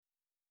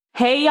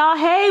Hey y'all,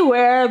 hey,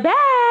 we're back.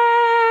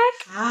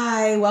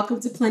 Hi, welcome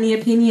to Plenty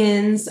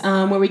Opinions,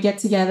 where we get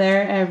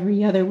together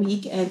every other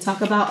week and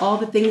talk about all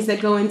the things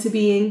that go into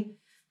being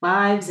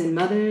wives and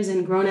mothers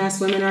and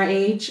grown-ass women our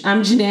age.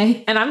 I'm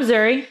Janae. And I'm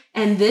Zuri.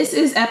 And this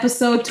is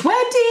episode 20!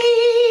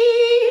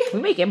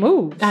 We make it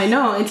move. I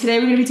know, and today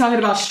we're going to be talking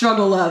about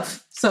struggle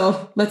love.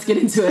 So let's get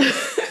into it.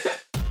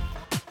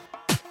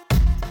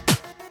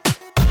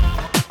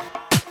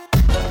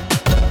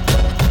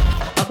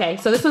 Okay,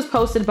 so this was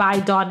posted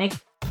by Dawn Nick.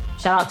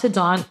 Shout out to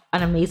Dawn,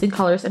 an amazing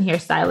colorist and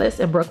hairstylist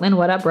in Brooklyn.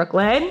 What up,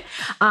 Brooklyn?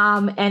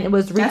 And it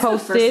was reposted. That's the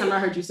first time I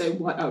heard you say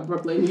 "What up,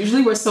 Brooklyn."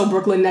 Usually we're so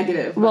Brooklyn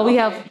negative. Well, we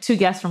have two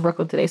guests from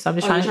Brooklyn today, so I'm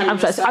just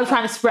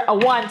trying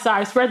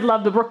to spread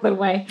love the Brooklyn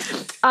way.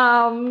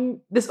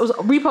 This was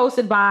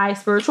reposted by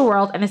Spiritual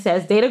World, and it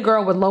says, "Date a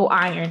girl with low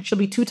iron. She'll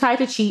be too tired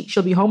to cheat.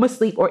 She'll be home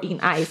asleep or eating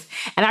ice."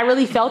 And I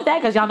really felt that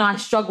because y'all know I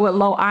struggle with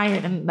low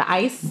iron and the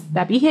ice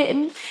that be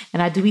hitting,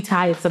 and I do be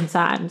tired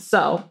sometimes.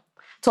 So.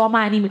 To all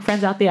my anemic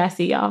friends out there, I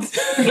see y'all.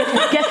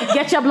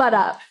 Get your blood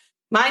up.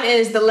 Mine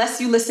is the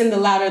less you listen, the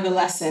louder the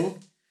lesson.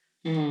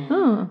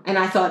 And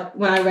I thought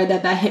when I read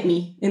that hit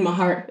me in my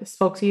heart. It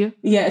spoke to you?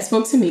 Yeah, it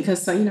spoke to me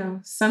because,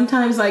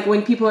 sometimes like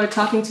when people are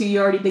talking to you,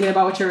 you're already thinking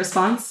about what your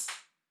response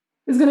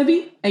is going to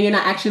be. And you're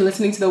not actually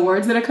listening to the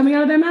words that are coming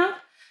out of their mouth.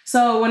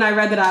 So when I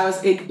read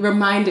that, it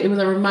was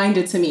a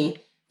reminder to me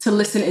to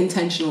listen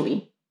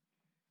intentionally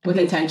with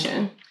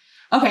intention.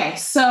 Okay,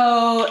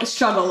 so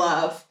struggle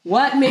love.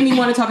 What made me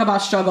want to talk about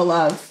struggle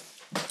love?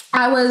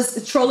 I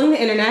was trolling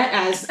the internet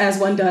as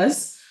one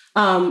does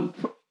during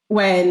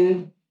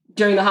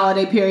the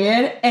holiday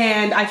period,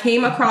 and I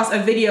came across a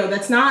video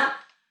that's not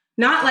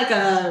like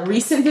a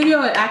recent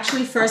video. It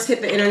actually first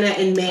hit the internet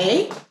in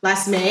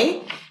last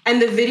May,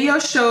 and the video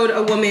showed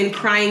a woman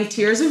crying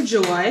tears of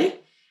joy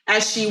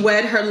as she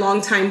wed her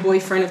longtime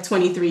boyfriend of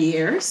 23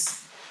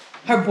 years.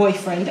 Her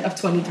boyfriend of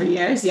 23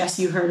 years. Yes,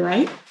 you heard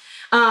right.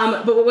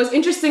 But what was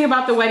interesting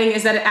about the wedding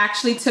is that it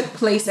actually took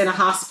place in a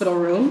hospital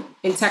room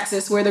in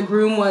Texas where the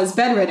groom was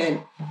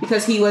bedridden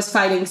because he was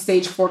fighting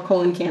stage 4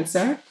 colon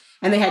cancer.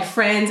 And they had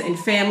friends and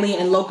family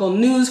and local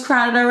news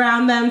crowded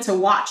around them to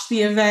watch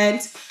the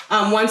event.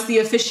 Once the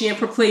officiant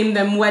proclaimed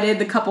them wedded,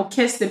 the couple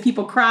kissed and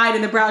people cried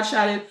and the bride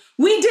shouted,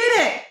 "We did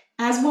it!"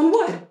 as one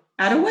would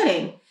at a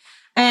wedding.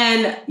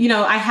 And,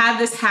 I have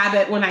this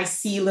habit when I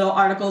see little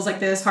articles like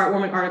this,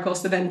 heartwarming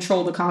articles, to then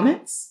troll the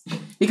comments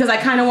because I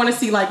kind of want to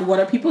see, what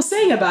are people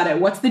saying about it?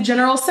 What's the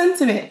general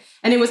sentiment?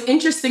 And it was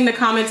interesting, the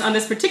comments on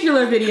this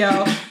particular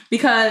video,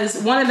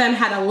 because one of them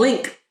had a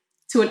link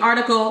to an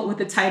article with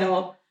the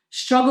title,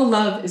 "Struggle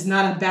Love is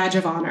Not a Badge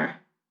of Honor."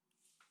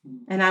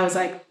 And I was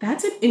like,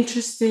 that's an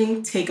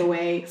interesting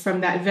takeaway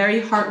from that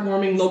very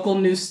heartwarming local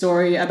news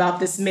story about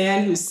this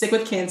man who's sick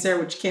with cancer,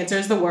 which cancer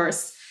is the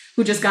worst,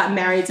 who just got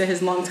married to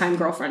his longtime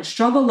girlfriend.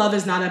 Struggle love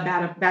is not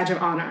a badge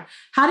of honor.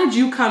 How did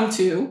you come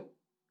to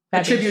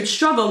attribute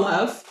struggle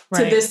love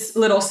to this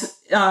little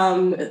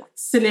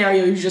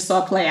scenario you just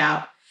saw play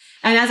out?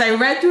 And as I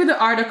read through the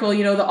article,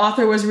 the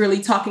author was really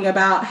talking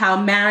about how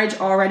marriage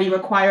already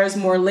requires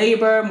more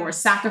labor, more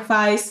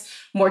sacrifice,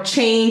 more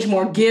change,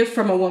 more give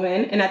from a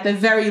woman. And at the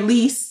very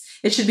least,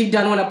 it should be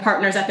done when a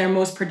partner is at their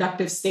most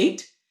productive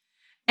state.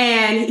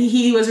 And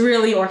he was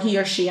really, or he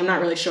or she, I'm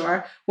not really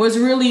sure, was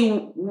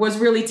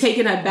really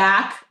taken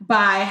aback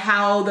by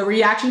how the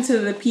reaction to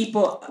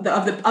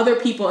the other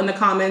people in the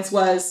comments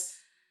was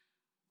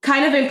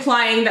kind of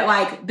implying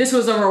that this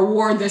was a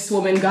reward this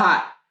woman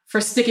got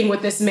for sticking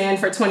with this man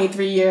for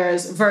 23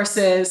 years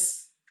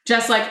versus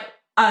just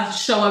a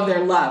show of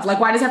their love.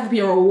 Why does it have to be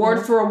a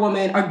reward for a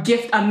woman or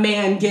gift a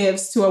man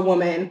gives to a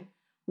woman?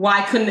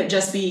 Why couldn't it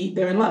just be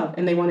they're in love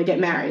and they want to get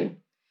married?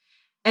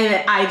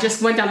 And I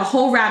just went down a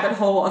whole rabbit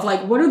hole of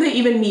what do they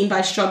even mean by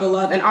struggle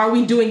love? And are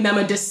we doing them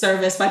a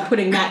disservice by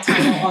putting that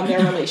title on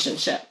their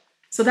relationship?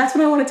 So that's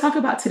what I want to talk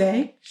about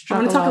today. I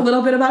want to talk a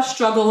little bit about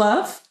struggle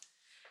love.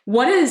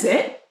 What is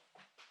it?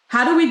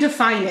 How do we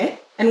define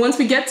it? And once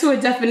we get to a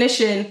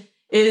definition,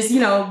 is,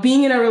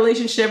 being in a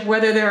relationship,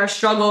 whether there are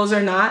struggles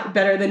or not,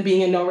 better than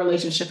being in no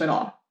relationship at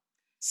all?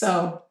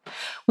 So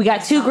we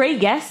got two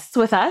great guests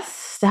with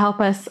us to help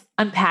us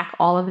unpack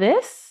all of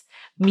this.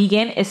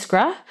 Megan,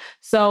 Iskra.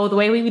 So the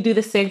way we do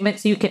this segment,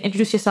 so you can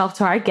introduce yourself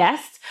to our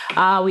guest.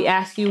 We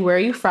ask you, where are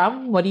you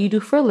from? What do you do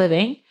for a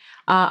living?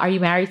 Are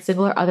you married,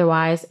 single, or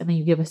otherwise? And then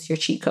you give us your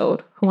cheat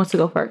code. Who wants to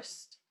go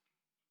first?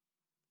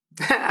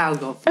 I'll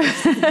go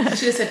first. You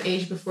should have said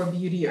age before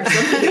beauty or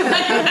something.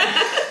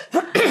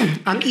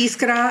 I'm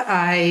Iskra.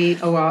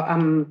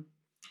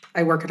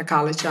 I work at a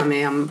college.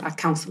 I'm a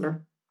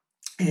counselor.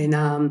 And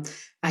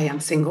I am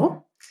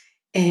single.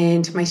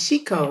 And my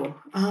chico.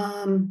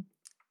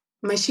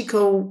 My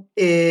chico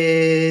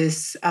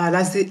is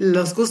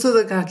los gustos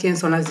de cada quien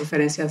son las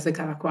diferencias de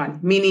cada cual.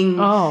 Meaning,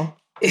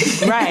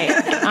 right,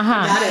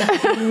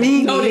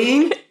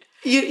 meaning,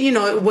 you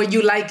know what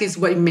you like is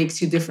what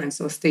makes you different.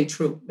 So stay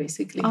true,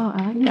 basically. Oh,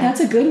 I like that. That's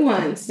a good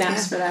one.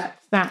 Snaps for that.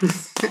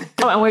 Snaps.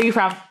 And where are you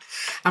from?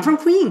 I'm from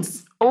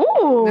Queens.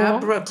 Oh,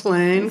 not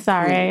Brooklyn.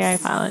 Sorry, Queens. I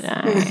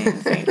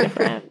apologize. Same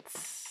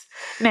difference.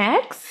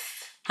 Next.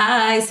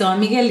 Hi, so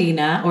I'm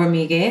Miguelina, or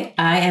Miguel.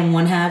 I am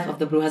one half of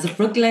the Brujas of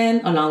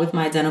Brooklyn, along with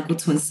my identical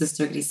twin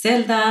sister,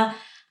 Griselda.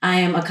 I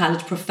am a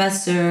college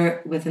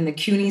professor within the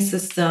CUNY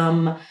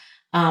system.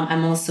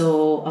 I'm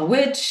also a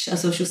witch, a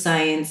social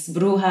science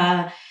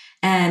bruja.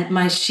 And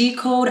my she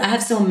code, I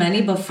have so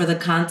many, but for the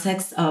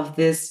context of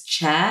this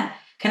chat,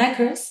 can I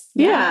curse?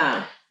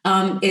 Yeah.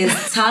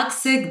 Is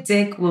toxic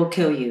dick will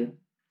kill you.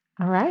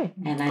 All right.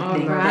 And I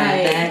think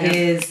that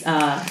is...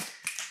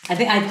 I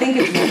think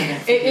it's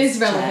relevant. It is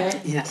relevant.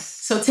 Chat. Yes.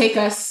 So take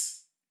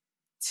us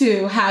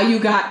to how you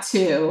got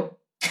to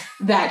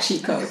that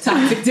cheat code.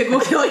 Toxic dick will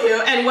kill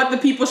you, and what the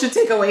people should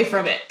take away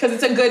from it, because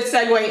it's a good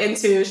segue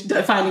into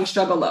defining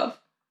struggle love.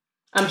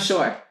 I'm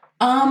sure.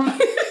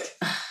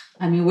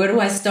 I mean, where do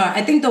I start?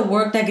 I think the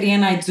work that Gria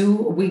and I do,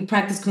 we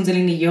practice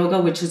Kundalini Yoga,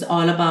 which is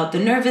all about the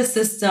nervous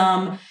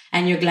system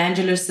and your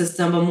glandular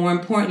system, but more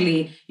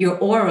importantly, your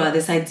aura,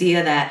 this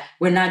idea that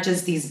we're not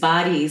just these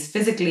bodies.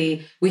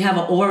 Physically, we have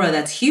an aura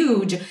that's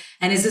huge,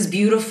 and it's this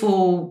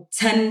beautiful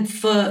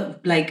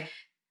 10-foot, like,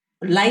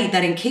 light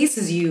that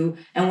encases you.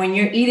 And when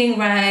you're eating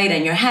right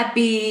and you're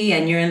happy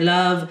and you're in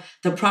love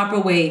the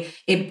proper way,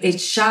 it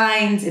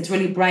shines, it's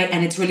really bright,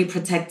 and it's really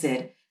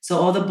protected. So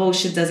all the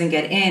bullshit doesn't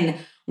get in.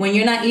 When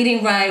you're not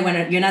eating right,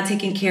 when you're not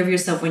taking care of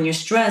yourself, when you're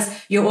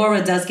stressed, your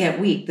aura does get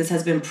weak. This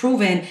has been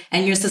proven,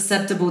 and you're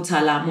susceptible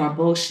to a lot more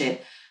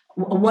bullshit.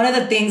 One of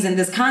the things in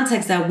this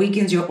context that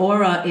weakens your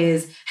aura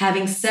is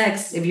having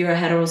sex, if you're a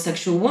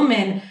heterosexual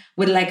woman,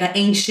 with like an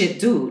ain't shit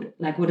dude,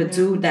 like with a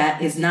dude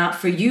that is not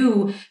for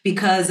you,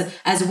 because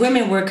as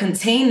women, we're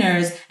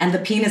containers and the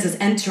penis is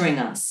entering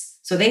us.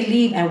 So they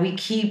leave and we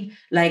keep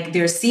like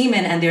their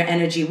semen and their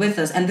energy with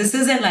us. And this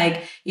isn't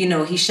like,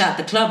 he shot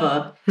the club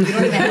up. You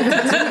don't even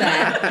have to do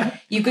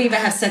that. You could even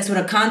have sex with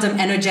a condom.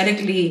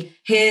 Energetically,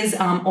 his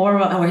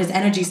aura or his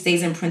energy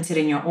stays imprinted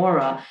in your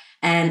aura.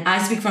 And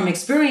I speak from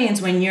experience,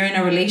 when you're in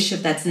a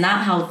relationship that's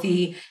not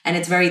healthy and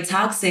it's very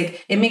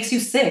toxic, it makes you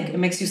sick. It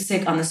makes you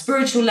sick on the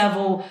spiritual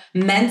level,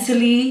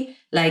 mentally,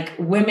 like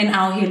women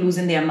out here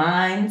losing their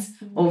minds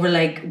over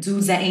like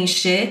dudes that ain't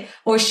shit,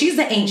 or she's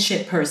the ain't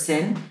shit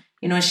person.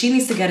 She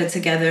needs to get it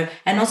together,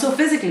 and also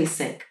physically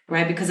sick,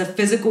 right? Because a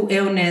physical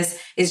illness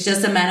is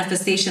just a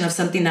manifestation of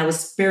something that was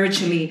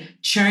spiritually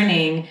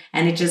churning,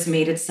 and it just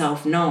made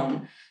itself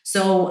known.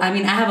 So, I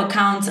mean, I have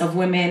accounts of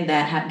women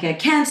that get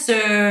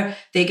cancer,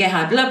 they get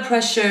high blood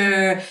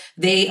pressure,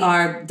 they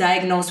are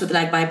diagnosed with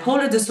like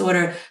bipolar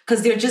disorder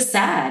because they're just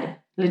sad,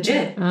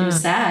 legit. They're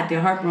sad,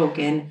 they're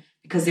heartbroken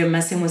because they're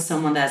messing with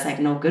someone that's like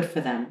no good for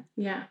them.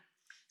 Yeah.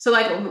 So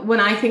like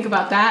when I think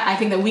about that, I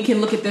think that we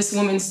can look at this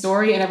woman's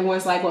story and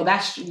everyone's like, well,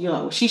 that's,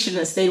 she shouldn't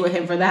have stayed with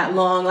him for that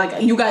long.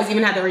 Like you guys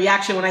even had the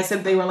reaction when I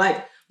said they were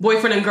like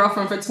boyfriend and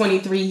girlfriend for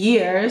 23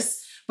 years.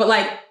 But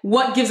like,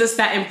 what gives us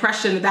that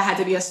impression that had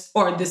to be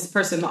or this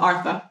person, the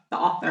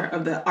author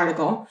of the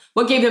article,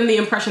 what gave them the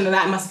impression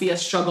that must be a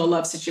struggle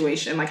love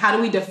situation? Like, how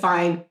do we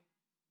define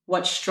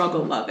what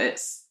struggle love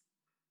is?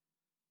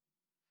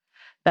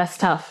 That's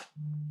tough.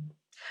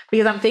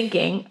 Because I'm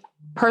thinking,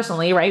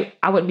 personally, right,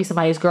 I wouldn't be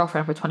somebody's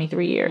girlfriend for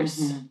 23 years.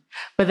 Mm-hmm.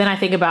 But then I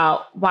think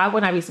about, why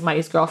wouldn't I be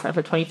somebody's girlfriend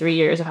for 23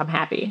 years if I'm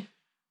happy?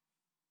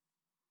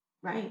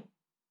 Right.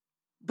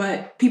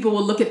 But people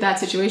will look at that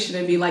situation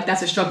and be like,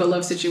 that's a struggle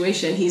love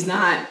situation. He's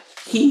not,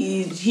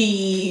 he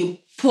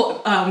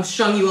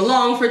strung you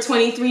along for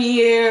 23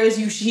 years.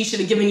 He should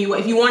have given you,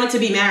 if you wanted to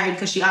be married,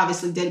 because she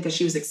obviously did, because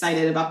she was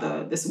excited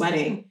about this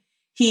wedding.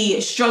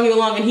 He strung you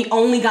along, and he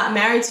only got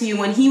married to you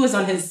when he was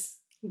on his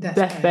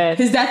deathbed.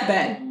 His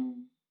deathbed.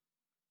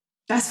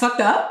 That's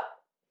fucked up.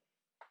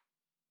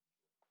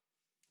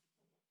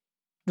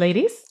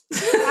 Ladies?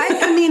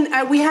 I mean,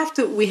 we have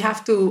to, we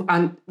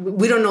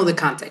don't know the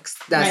context.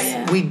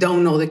 We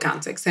don't know the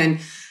context. And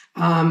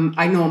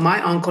I know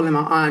my uncle and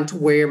my aunt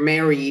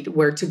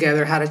were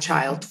together, had a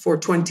child for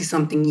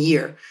 20-something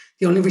years.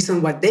 The only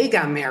reason why they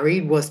got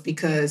married was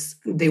because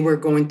they were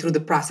going through the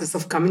process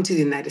of coming to the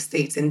United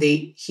States, and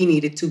she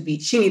needed to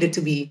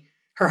be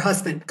her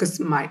husband,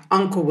 because my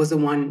uncle was the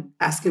one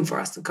asking for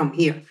us to come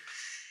here.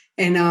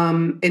 And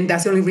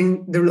that's the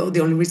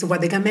only reason why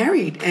they got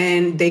married.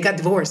 And they got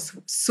divorced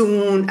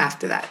soon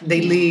after that.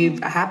 They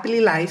lived a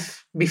happy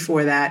life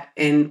before that.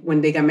 And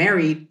when they got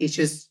married, it's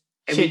just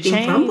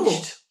everything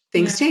crumbled.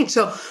 Things changed.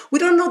 So we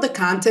don't know the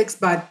context,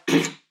 but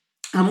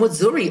I'm with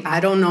Zuri. I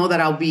don't know that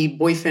I'll be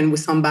boyfriend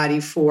with somebody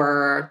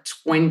for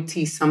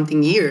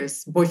 20-something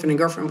years, boyfriend and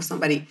girlfriend with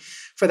somebody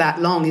for that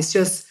long. It's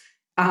just,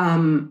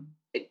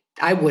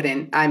 I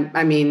wouldn't.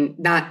 I mean,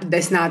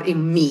 that's not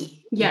in me.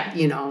 Yeah.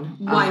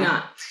 Why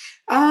not?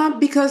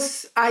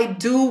 Because I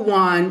do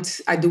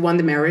want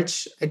the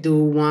marriage. I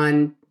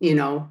want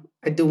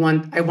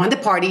the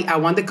party. I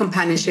want the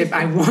companionship.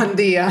 I want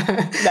the,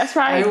 that's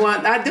right.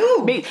 I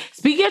do.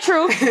 Speak your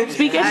truth.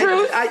 Speak your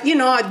truth. I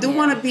do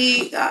want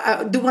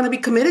to be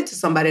committed to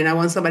somebody, and I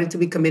want somebody to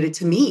be committed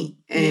to me.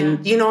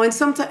 And,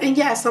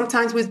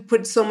 sometimes we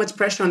put so much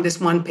pressure on this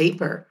one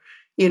paper.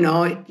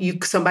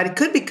 Somebody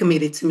could be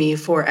committed to me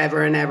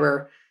forever and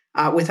ever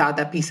without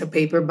that piece of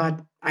paper, but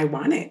I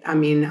want it. I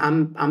mean,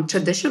 I'm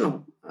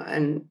traditional,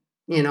 and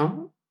you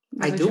know,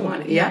 I do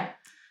want it. Yeah.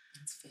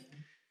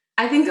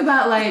 I think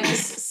about like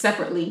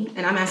separately,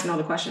 and I'm asking all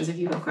the questions. If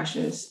you have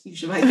questions, you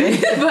should like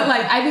it. But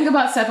like, I think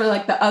about separately,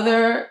 like the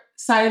other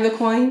side of the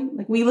coin.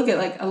 Like we look at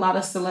like a lot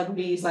of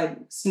celebrities, like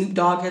Snoop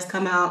Dogg has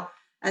come out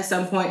at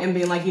some point and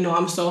being like, you know,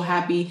 I'm so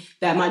happy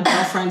that my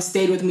girlfriend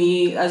stayed with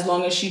me as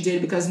long as she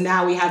did because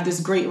now we have this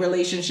great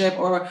relationship.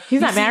 Or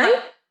he's not married?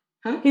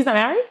 Huh? He's not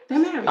married? They're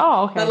married.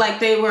 Oh, okay. But like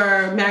they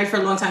were married for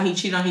a long time. He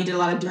cheated on. He did a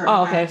lot of dirt.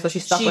 Oh, okay. So she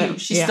stuck with him.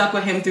 She stuck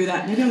with him through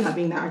that. Maybe I'm not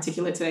being that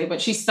articulate today,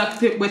 but she stuck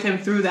with him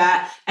through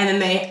that. And then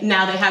they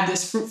have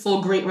this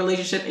fruitful, great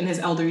relationship in his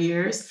elder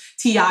years.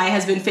 T.I.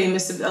 has been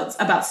famous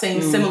about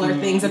saying similar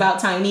things about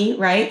Tiny,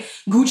 right?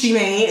 Gucci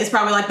Mane is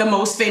probably like the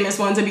most famous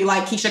one to be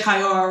like Keisha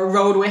Kayor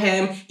rode with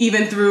him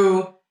even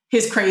through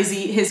his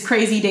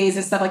crazy days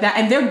and stuff like that.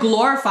 And they're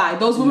glorified.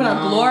 Those women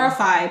are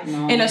glorified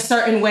in a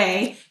certain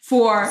way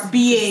for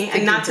being,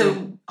 and not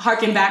to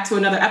harken back to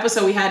another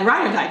episode we had,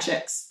 ride or die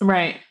chicks.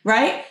 Right.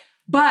 Right?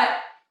 But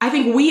I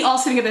think we all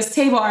sitting at this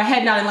table are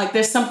head nodding like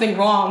there's something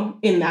wrong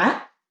in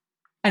that.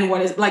 And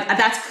what is, like,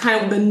 that's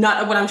kind of the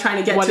nut of what I'm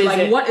trying to get to.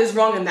 Like, what is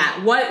wrong in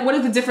that? What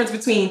is the difference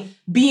between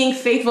being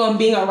faithful and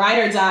being a ride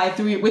or die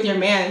with your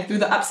man through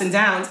the ups and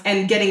downs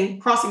and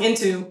crossing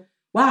into,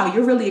 wow,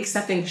 you're really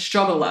accepting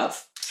struggle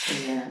love.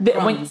 Yeah.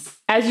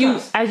 As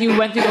you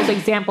went through those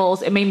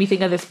examples, it made me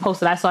think of this post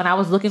that I saw, and I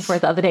was looking for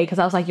it the other day because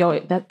I was like, yo,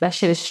 that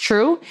shit is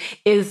true.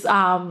 Is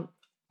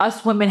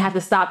us women have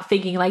to stop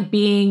thinking like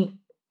being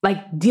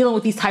like dealing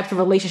with these types of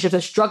relationships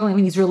or struggling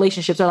with these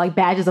relationships are like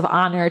badges of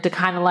honor to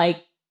kind of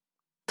like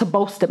to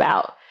boast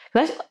about.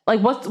 That's,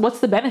 like, what's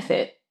the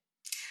benefit?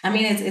 I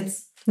mean,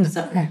 it's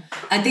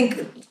I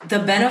think the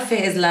benefit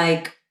is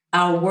like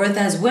our worth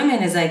as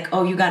women is like,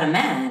 oh, you got a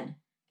man.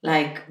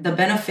 Like the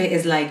benefit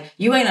is like,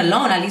 you ain't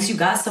alone. At least you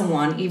got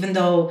someone, even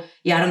though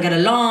I don't get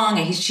along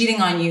and he's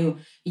cheating on you.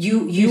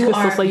 You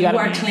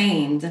are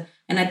claimed.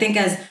 And I think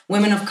as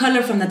women of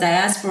color from the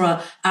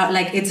diaspora,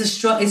 like it's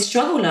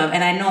struggle love.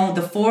 And I know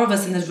the four of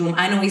us in this room,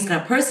 I know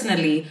Iskra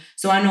personally,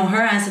 so I know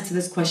her answer to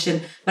this question.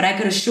 But I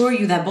could assure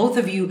you that both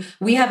of you,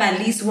 we have at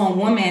least one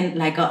woman,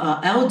 like a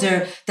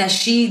elder, that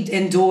she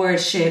endured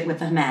shit with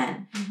a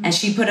man. Mm-hmm. And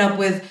she put up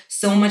with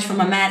so much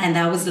from a man. And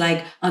that was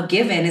like a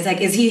given. It's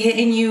like, is he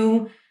hitting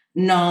you?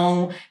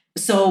 No.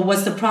 So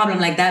what's the problem?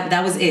 Like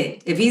that was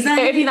it. If he's not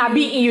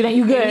beating you, then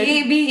you good. If he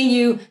ain't beating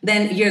you,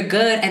 then you're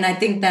good. And I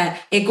think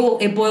that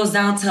it boils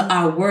down to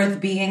our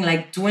worth being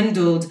like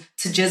dwindled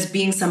to just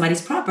being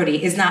somebody's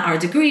property. It's not our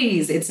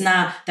degrees. It's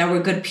not that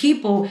we're good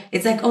people.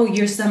 It's like, oh,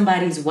 you're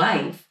somebody's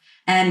wife.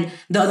 And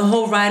the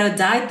whole ride or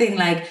die thing,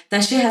 like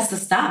that shit has to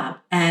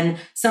stop. And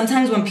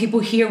sometimes when people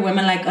hear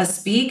women like us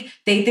speak,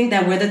 they think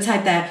that we're the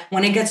type that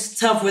when it gets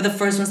tough, we're the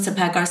first ones to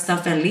pack our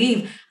stuff and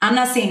leave. I'm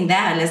not saying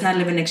that. Let's not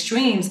live in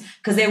extremes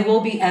because there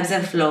will be ebbs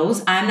and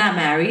flows. I'm not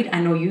married.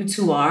 I know you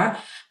two are.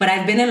 But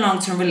I've been in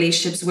long-term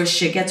relationships where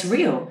shit gets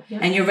real. Yeah.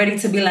 And you're ready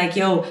to be like,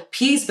 yo,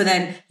 peace. But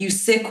then you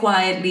sit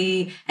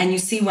quietly and you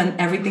see when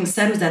everything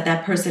settles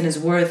that person is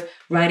worth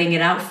writing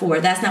it out for.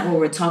 That's not what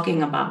we're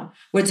talking about.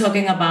 We're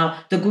talking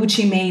about the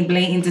Gucci Mane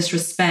blatant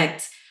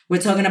disrespect.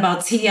 We're talking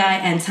about T.I.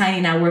 and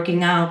Tiny not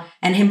working out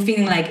and him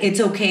feeling like it's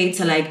okay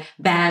to like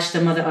bash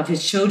the mother of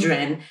his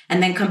children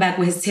and then come back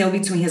with his tail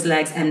between his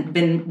legs and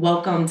been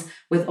welcomed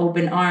with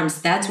open arms.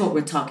 That's what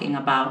we're talking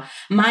about.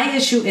 My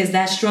issue is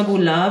that struggle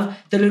love,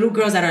 the little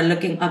girls that are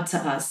looking up to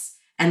us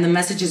and the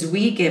messages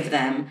we give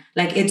them.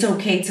 Like, it's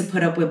okay to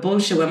put up with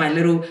bullshit with my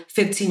little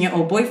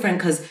 15-year-old boyfriend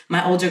because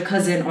my older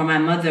cousin or my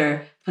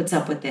mother puts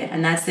up with it.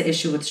 And that's the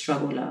issue with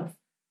struggle love.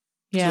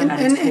 Yeah.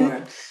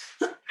 And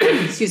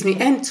excuse me.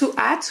 And to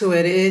add to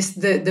it is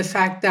the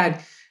fact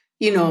that,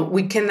 you know,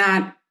 we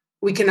cannot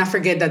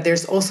forget that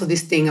there's also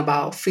this thing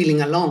about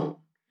feeling alone.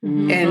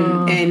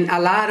 Mm-hmm. And a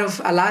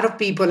lot of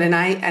people, and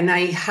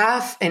I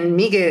have, and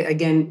Miguel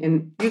again,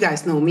 and you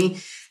guys know me,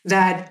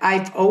 that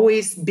I've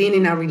always been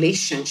in a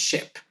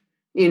relationship,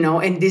 you know,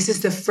 and this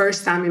is the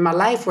first time in my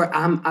life where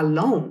I'm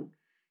alone,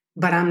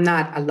 but I'm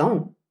not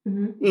alone,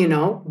 you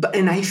know,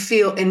 and I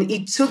feel, and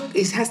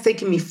it has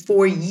taken me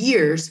 4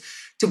 years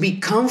to be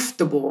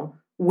comfortable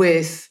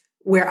with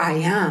where I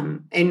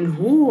am and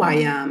who I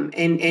am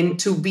and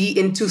to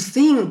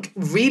think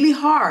really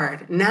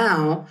hard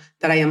now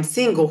that I am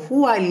single,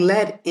 who I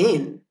let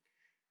in,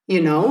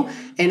 you know?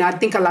 And I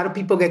think a lot of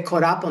people get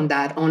caught up on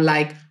that, on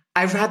like,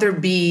 I'd rather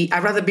be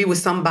with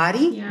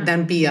somebody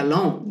than be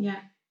alone. Yeah.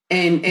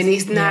 And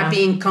it's not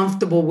being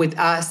comfortable with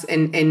us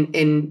and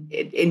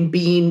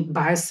being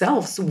by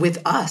ourselves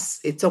with us.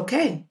 It's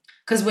okay.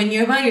 Because when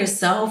you're by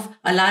yourself,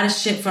 a lot of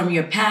shit from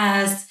your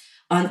past,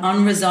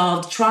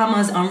 unresolved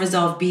traumas,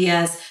 unresolved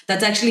BS,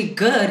 that's actually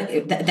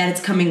good that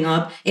it's coming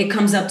up. It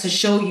comes up to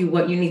show you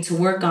what you need to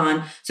work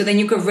on. So then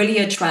you could really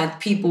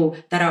attract people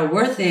that are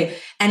worth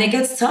it. And it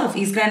gets tough.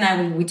 Iskra and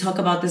I, we talk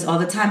about this all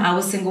the time. I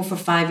was single for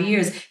 5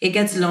 years. It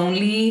gets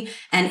lonely.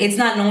 And it's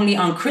not lonely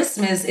on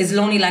Christmas. It's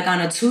lonely like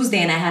on a Tuesday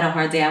and I had a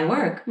hard day at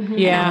work. Mm-hmm.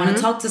 Yeah. And I want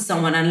to talk to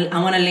someone.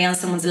 I want to lay on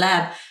someone's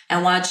lap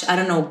and watch, I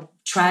don't know,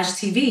 trash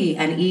TV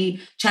and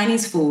eat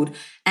Chinese food.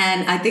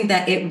 And I think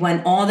that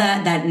when all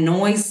that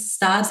noise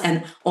stops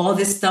and all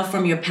this stuff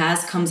from your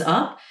past comes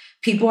up,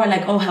 people are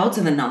like, oh, hell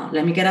to the no.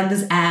 Let me get on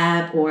this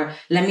app, or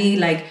let me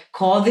like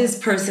call this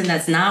person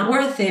that's not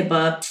worth it,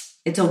 but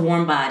it's a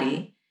warm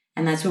body.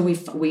 And that's where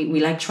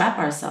we like trap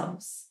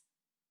ourselves.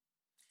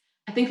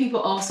 I think people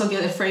also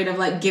get afraid of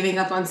like giving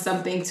up on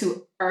something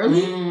too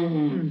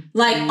early.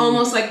 Like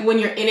almost like when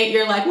you're in it,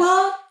 you're like,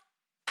 well,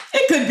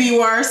 it could be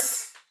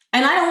worse.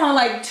 And I don't want to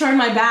like turn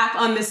my back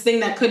on this thing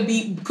that could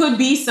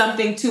be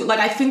something too. Like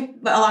I think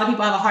a lot of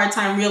people have a hard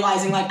time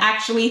realizing like,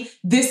 actually,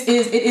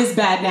 it is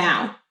bad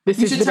now. You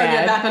should turn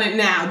your back on it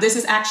now. This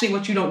is actually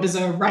what you don't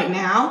deserve right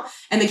now.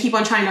 And they keep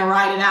on trying to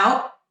ride it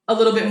out a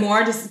little bit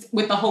more just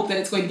with the hope that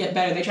it's going to get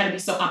better. They try to be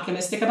so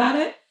optimistic about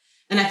it.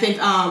 And I think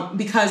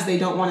because they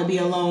don't want to be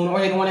alone, or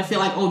they don't want to feel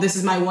like, oh, this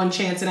is my one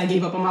chance and I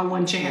gave up on my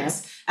one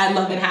chance at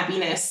love and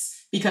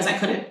happiness because I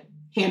couldn't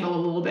handle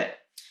a little bit.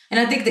 And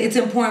I think that it's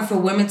important for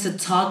women to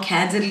talk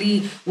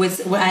candidly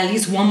with at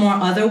least one more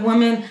other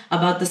woman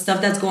about the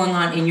stuff that's going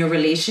on in your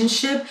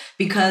relationship,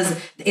 because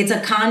it's a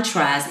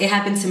contrast. It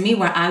happened to me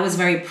where I was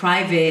very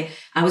private.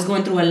 I was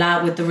going through a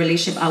lot with the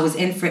relationship I was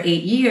in for 8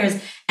 years.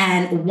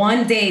 And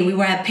one day we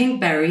were at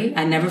Pinkberry.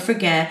 I never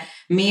forget.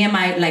 Me and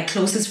my like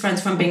closest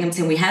friends from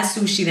Binghamton, we had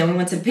sushi. Then we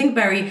went to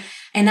Pinkberry.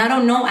 And I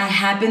don't know, I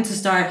happened to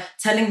start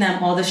telling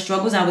them all the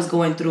struggles I was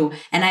going through.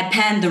 And I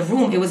panned the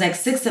room. It was like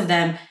 6 of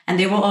them. And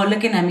they were all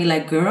looking at me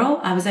like,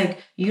 girl, I was like,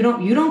 you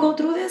don't go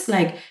through this?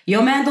 Like,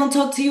 your man don't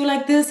talk to you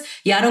like this?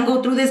 Yeah, I don't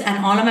go through this.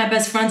 And all of my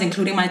best friends,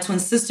 including my twin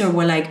sister,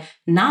 were like,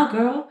 nah,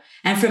 girl.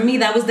 And for me,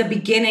 that was the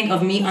beginning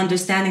of me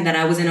understanding that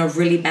I was in a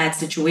really bad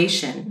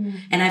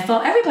situation. And I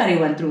felt everybody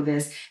went through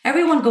this.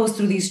 Everyone goes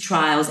through these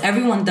trials.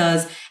 Everyone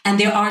does. And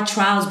there are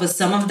trials, but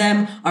some of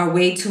them are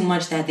way too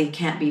much that they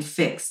can't be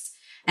fixed.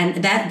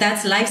 And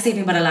that's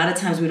life-saving, but a lot of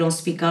times we don't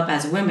speak up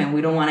as women. We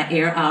don't want to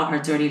air out our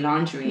dirty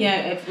laundry. Yeah,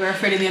 if we're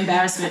afraid of the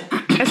embarrassment.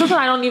 And sometimes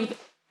I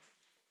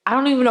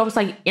don't even know if it's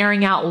like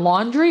airing out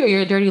laundry or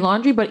your dirty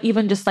laundry, but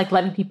even just like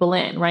letting people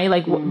in, right?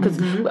 Like, because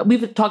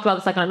we've talked about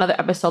this like on another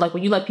episode, like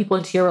when you let people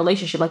into your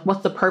relationship, like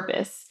what's the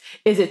purpose?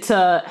 Is it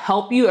to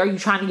help you? Are you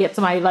trying to get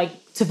somebody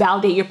like to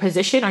validate your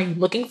position? Are you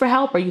looking for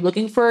help? Are you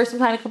looking for some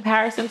kind of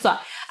comparison? So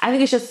I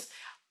think it's just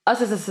us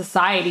as a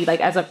society,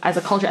 like as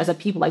a culture, as a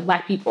people, like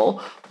Black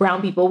people,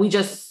 brown people, we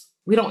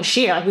don't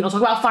share. Like we don't talk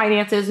about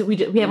finances. We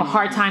have a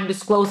hard time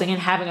disclosing and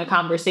having a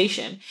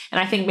conversation. And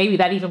I think maybe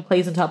that even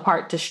plays into a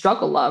part to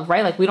struggle of,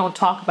 right? Like we don't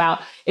talk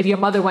about if your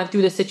mother went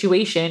through this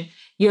situation,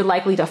 you're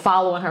likely to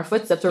follow in her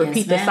footsteps or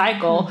repeat the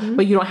cycle,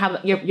 but you don't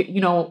have,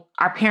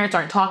 our parents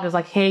aren't talking. It's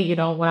like, hey,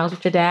 when I was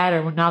with your dad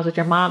or when I was with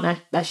your mom,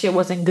 that shit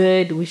wasn't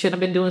good. We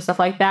shouldn't have been doing stuff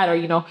like that.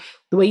 Or,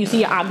 the way you see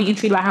your aunt being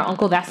treated by her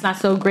uncle, that's not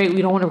so great.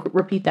 We don't want to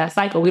repeat that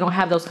cycle. We don't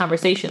have those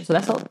conversations. So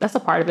that's a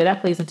part of it.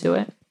 That plays into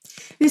it.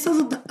 There's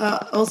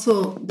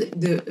also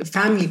the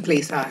family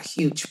plays a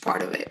huge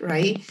part of it,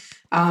 right?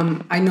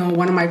 I know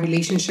one of my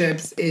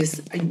relationships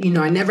is, I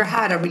never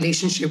had a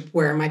relationship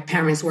where my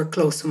parents were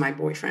close to my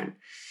boyfriend.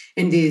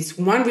 And there's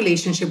one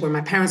relationship where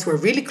my parents were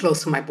really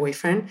close to my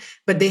boyfriend,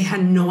 but they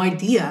had no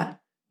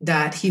idea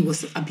that he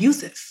was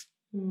abusive,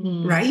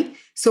 right?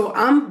 So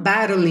I'm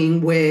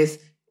battling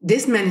with,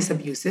 this man is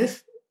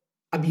abusive,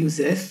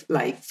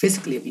 like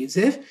physically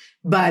abusive,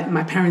 but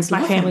my parents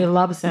love him. My family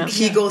loves him.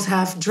 He goes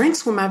have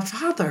drinks with my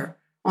father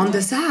on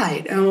the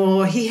side,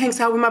 or he hangs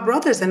out with my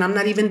brothers and I'm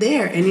not even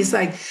there. And it's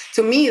like,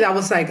 to me, that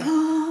was like,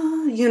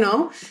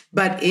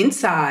 but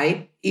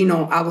inside,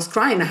 I was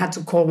crying. I had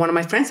to call one of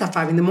my friends at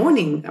 5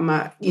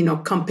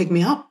 a.m. Come pick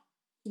me up.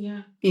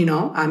 Yeah.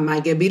 I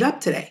might get beat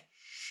up today.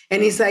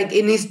 And it's like,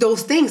 and it's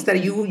those things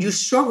that you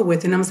struggle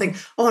with. And I was like,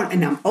 oh,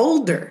 and I'm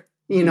older,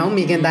 me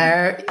and I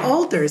are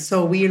older.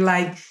 So we're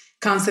like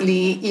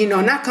constantly,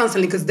 not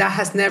constantly, because I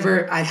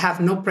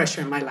have no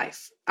pressure in my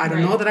life. I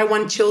don't know that I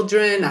want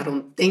children. I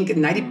don't think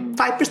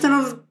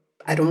 95%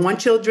 I don't want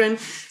children.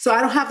 So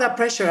I don't have that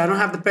pressure. I don't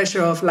have the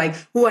pressure of like,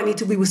 I need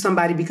to be with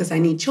somebody because I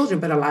need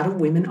children. But a lot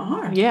of women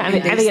are. Yeah. And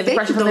they get the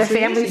pressure from their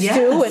families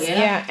too. And,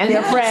 and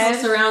their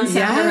friends. Around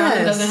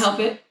doesn't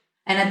help it.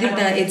 And I think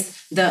that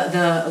it's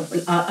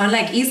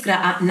unlike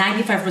Iskra,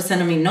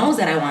 95% of me knows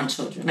that I want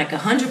children. Like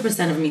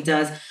 100% of me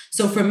does.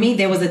 So for me,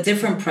 there was a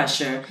different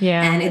pressure.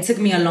 Yeah. And it took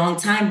me a long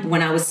time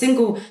when I was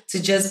single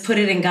to just put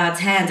it in God's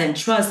hands and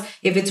trust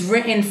if it's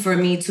written for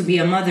me to be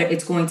a mother,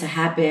 it's going to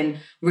happen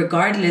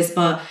regardless.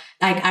 But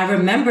like, I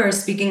remember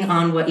speaking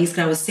on what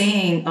Iskra was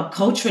saying,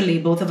 culturally,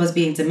 both of us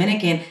being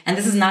Dominican, and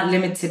this is not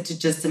limited to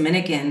just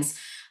Dominicans.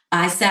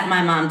 I sat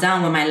my mom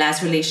down when my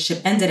last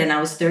relationship ended and I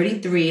was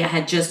 33. I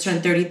had just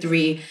turned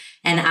 33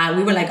 and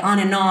we were like on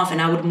and off,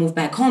 and I would move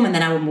back home and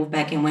then I would move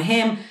back in with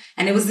him.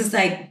 And it was just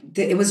like,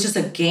 it was just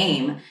a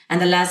game.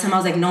 And the last time I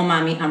was like, no,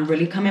 mommy, I'm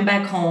really coming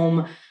back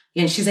home.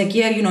 And she's like,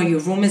 yeah, your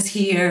room is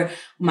here.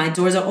 My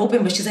doors are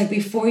open. But she's like,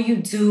 before you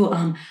do,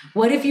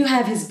 what if you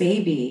have his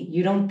baby?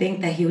 You don't think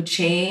that he'll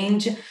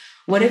change?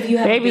 What if you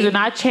have babies do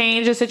not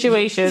change the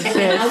situation?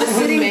 And I was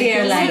sitting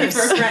there like,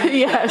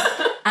 yes.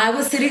 I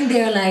was sitting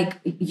there like,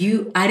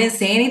 I didn't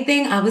say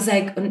anything. I was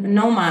like,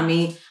 no,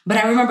 mommy. But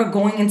I remember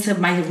going into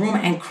my room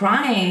and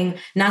crying,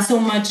 not so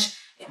much.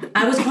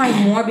 I was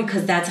crying more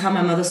because that's how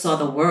my mother saw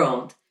the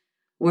world.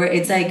 Where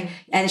it's like,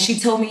 and she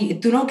told me,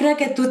 tú no crees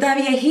que tú estás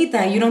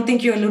viejita? You don't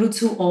think you're a little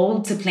too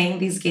old to play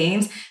these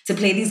games? To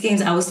play these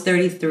games, I was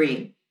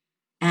 33.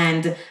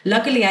 And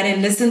luckily I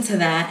didn't listen to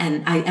that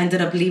and I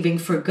ended up leaving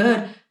for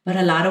good. But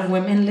a lot of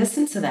women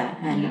listen to that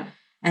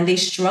and they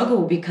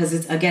struggle because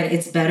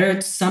it's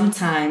better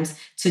sometimes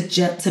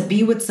to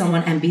be with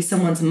someone and be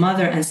someone's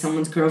mother and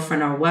someone's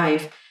girlfriend or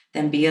wife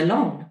than be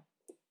alone.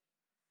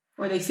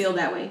 Or they feel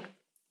that way.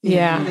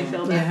 Yeah. Or they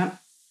feel that. Yeah.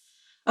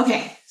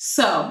 Okay,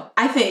 so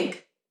I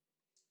think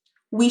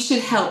we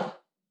should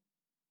help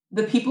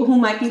the people who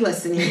might be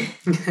listening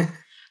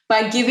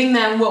by giving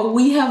them what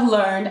we have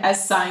learned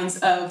as signs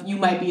of you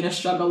might be in a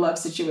struggle love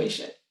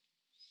situation.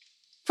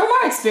 From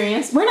our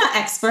experience, we're not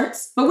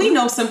experts, but we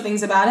know some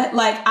things about it.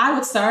 Like I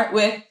would start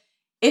with,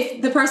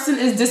 if the person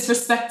is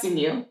disrespecting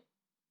you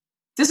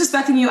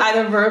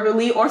either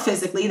verbally or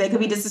physically, they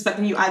could be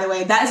disrespecting you either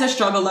way. That is a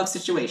struggle love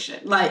situation.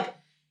 Like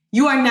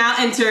you are now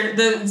entered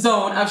the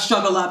zone of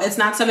struggle love. It's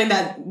not something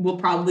that will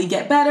probably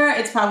get better.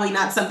 It's probably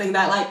not something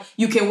that like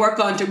you can work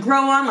on to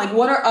grow on. Like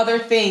what are other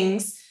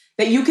things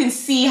that you can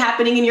see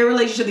happening in your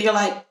relationship that you're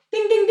like,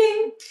 ding, ding,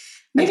 ding.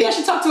 Maybe I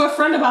should talk to a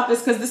friend about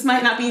this because this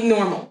might not be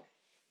normal.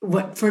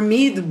 What for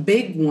me, the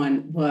big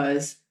one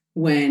was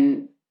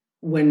when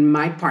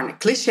my partner,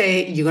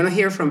 cliche, you're going to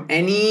hear from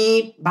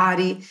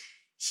anybody,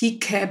 he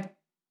kept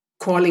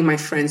calling my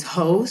friends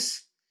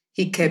hoes.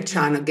 He kept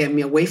trying to get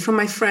me away from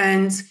my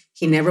friends.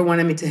 He never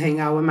wanted me to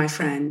hang out with my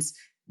friends.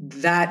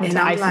 That and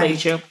I'm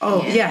like, you.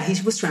 Oh yeah, he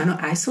was trying to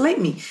isolate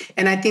me.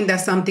 And I think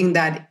that's something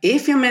that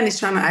if your man is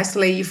trying to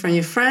isolate you from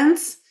your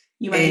friends,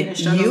 you might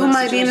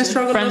be in a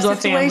struggle friends or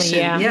situation.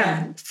 Family,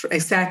 yeah,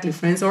 exactly,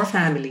 friends or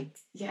family.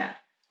 Yeah.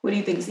 What do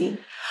you think, Z?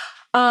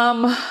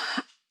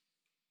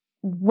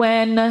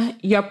 When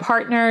your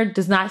partner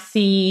does not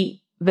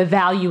see the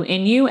value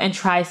in you and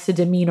tries to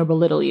demean or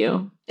belittle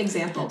you.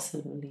 Example.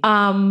 Absolutely.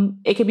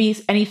 It could be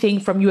anything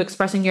from you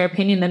expressing your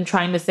opinion, them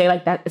trying to say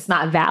like that it's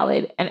not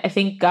valid. And I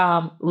think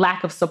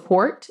lack of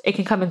support, it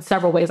can come in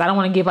several ways. I don't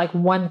want to give like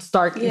one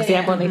stark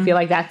example and they feel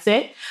like that's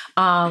it.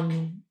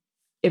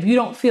 If you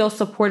don't feel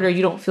supported or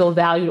you don't feel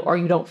valued or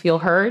you don't feel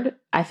heard,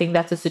 I think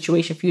that's a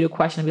situation for you to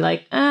question and be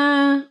like,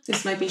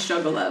 this might be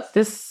struggle love.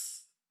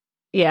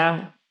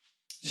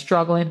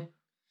 Struggling.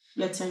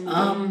 Your turn.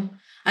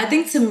 I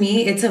think to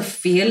me, it's a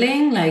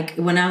feeling like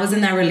when I was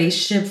in that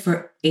relationship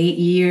for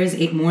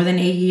more than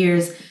 8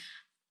 years,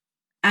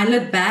 I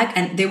look back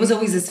and there was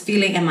always this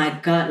feeling in my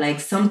gut, like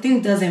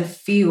something doesn't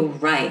feel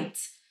right.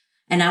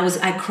 And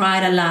I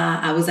cried a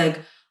lot. I was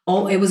like,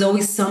 it was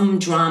always some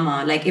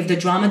drama. Like if the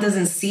drama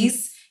doesn't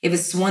cease, if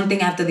it's one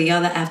thing after the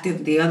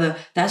other,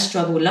 that's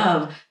struggle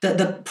love.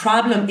 The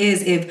problem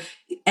is if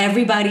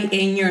everybody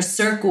in your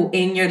circle,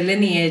 in your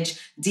lineage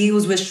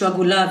deals with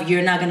struggle love,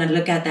 you're not going to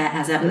look at that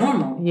as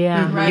abnormal.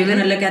 Yeah. Right. You're going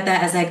to look at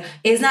that as like,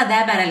 it's not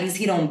that bad. At least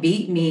he don't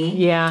beat me.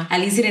 Yeah. At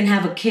least he didn't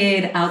have a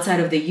kid outside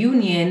of the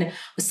union.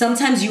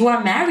 Sometimes you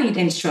are married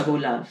in struggle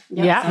love.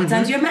 Yeah.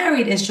 Sometimes you're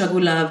married in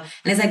struggle love.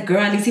 And it's like,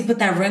 girl, at least he put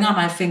that ring on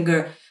my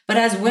finger. But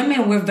as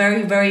women, we're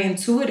very, very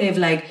intuitive.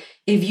 Like,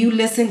 if you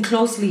listen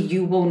closely,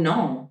 you will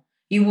know.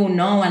 You will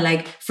know. And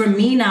like, for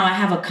me now, I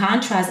have a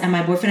contrast. And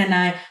my boyfriend and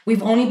I,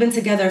 we've only been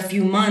together a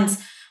few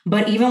months.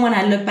 But even when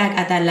I look back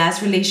at that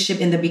last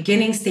relationship in the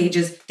beginning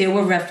stages, there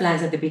were red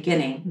flags at the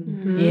beginning.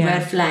 Mm-hmm. Yeah.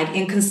 Red flag,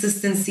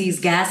 inconsistencies,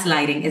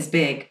 gaslighting is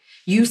big.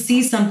 You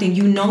see something,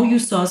 you know you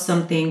saw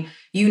something,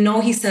 you know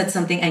he said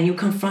something, and you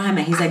confront him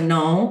and he's like,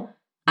 no,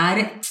 I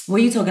didn't. What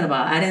are you talking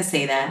about? I didn't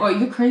say that. Oh,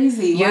 you're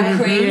crazy. You're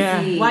crazy.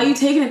 Yeah. Why are you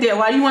taking it there?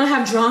 Why do you want to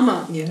have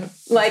drama? Yeah.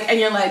 Like, and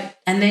you're like,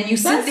 and then you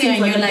sit there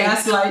and like you're like,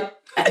 gaslight.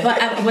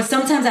 but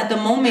sometimes at the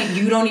moment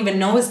you don't even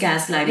know it's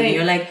gaslighting. Right.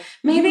 You're like,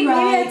 maybe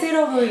I did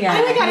overreact.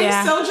 I think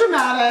I'm so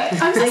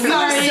dramatic. I'm so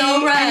sorry.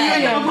 So right.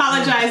 And you're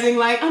apologizing.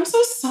 Like, I'm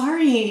so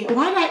sorry.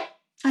 Why did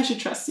I should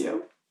trust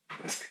you.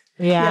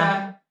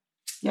 Yeah.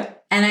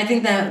 And I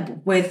think that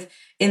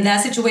in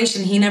that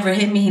situation, he never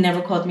hit me. He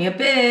never called me a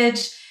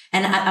bitch.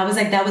 And I was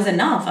like, that was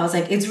enough. I was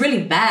like, it's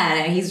really bad.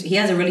 And he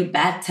has a really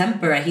bad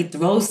temper. And he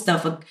throws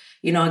stuff,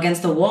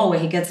 against the wall when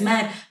he gets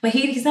mad. But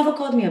he's never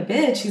called me a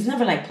bitch. He's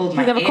never pulled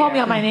my hair. He's never called me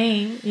out my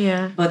name.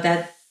 Yeah. But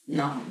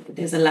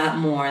there's a lot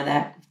more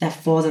that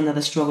falls under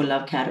the struggle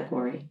love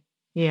category.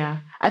 Yeah.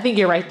 I think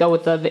you're right though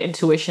with the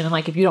intuition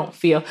and if you don't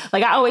feel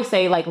I always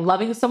say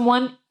loving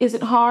someone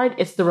isn't hard.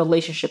 It's the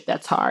relationship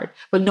that's hard.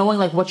 But knowing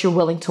what you're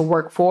willing to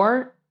work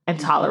for and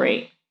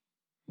tolerate.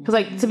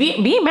 Because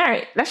being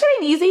married, that shit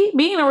ain't easy.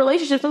 Being in a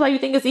relationship, sometimes you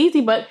think it's easy,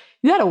 but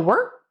you got to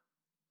work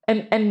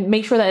and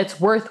make sure that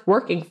it's worth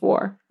working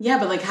for. Yeah,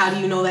 but how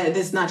do you know that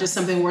it's not just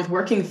something worth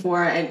working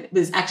for and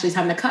it's actually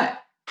time to cut?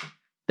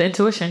 The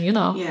intuition,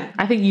 Yeah.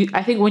 I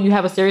think when you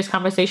have a serious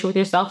conversation with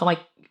yourself and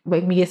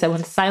like Mia said, when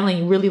it's silent,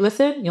 you really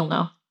listen, you'll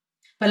know.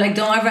 But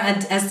don't ever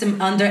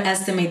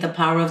underestimate the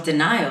power of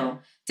denial.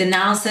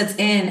 denial sets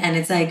in and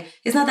it's like,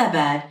 it's not that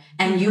bad.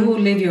 And you will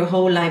live your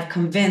whole life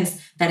convinced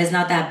that it's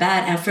not that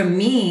bad. And for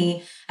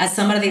me, as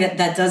somebody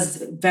that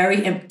does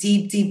very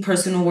deep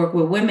personal work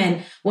with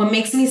women, what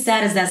makes me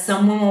sad is that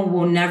some women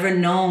will never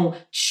know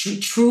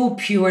true,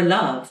 pure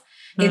love.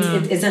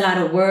 It's a lot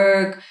of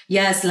work.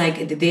 Yes, like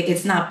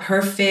it's not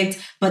perfect,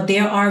 but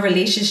there are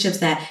relationships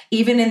that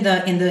even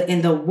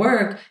in the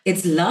work,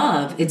 it's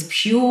love, it's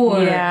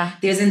pure. Yeah.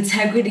 There's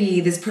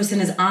integrity. This person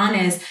is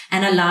honest,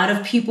 and a lot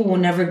of people will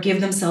never give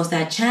themselves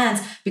that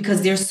chance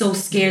because they're so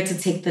scared to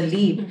take the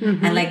leap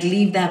and like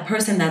leave that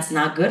person that's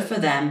not good for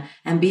them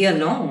and be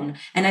alone.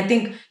 And I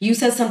think you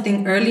said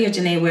something earlier,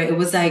 Janae, where it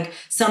was like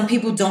some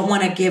people don't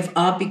want to give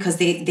up because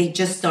they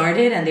just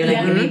started and they're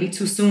like, maybe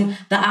too soon.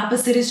 The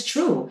opposite is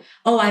true.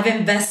 Oh, I've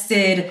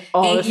invested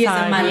 8 years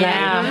of my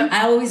life.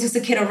 I always used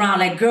to kid around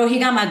like, girl, he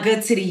got my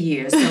good titty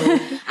years. So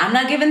I'm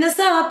not giving this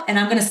up and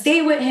I'm going to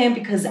stay with him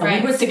because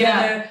we were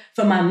together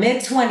for my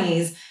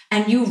mid-20s.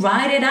 And you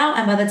ride it out.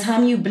 And by the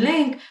time you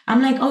blink,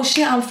 I'm like, oh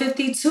shit, I'm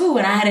 52.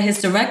 And I had a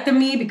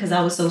hysterectomy because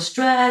I was so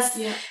stressed.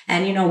 Yeah.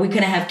 And, you know, we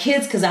couldn't have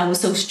kids because I was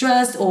so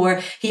stressed. Or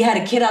he had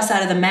a kid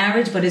outside of the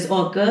marriage, but it's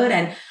all good.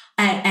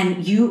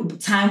 And you,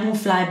 time will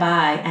fly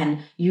by and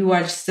you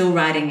are still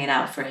riding it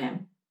out for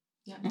him.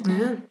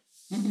 Yeah.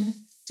 Do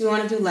you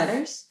want to do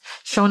letters?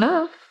 Sure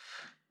enough.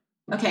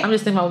 Okay. I'm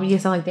just thinking about Miguel.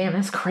 I'm like, damn,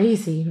 that's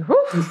crazy.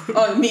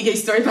 Oh,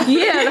 Miguel's story about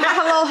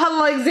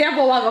hello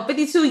example like a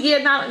 52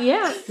 year now.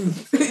 Yeah.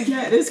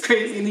 Yeah, it is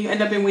crazy. And then you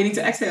end up in Waiting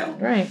to Exhale.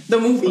 Right. The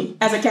movie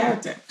as a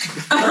character.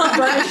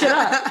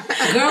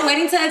 Girl,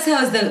 Waiting to Exhale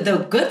is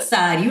the good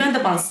side. You end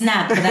up on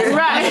Snap. But that's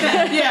right.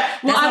 Yeah.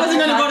 Well, I wasn't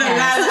going to go to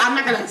that. I'm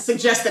not going to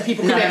suggest that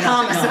people commit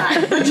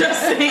homicide. I'm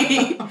just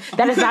saying.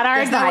 That is not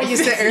our advice. That's not what you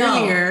said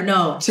earlier.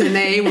 No.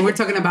 Janae, when we're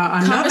talking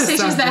about another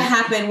conversations that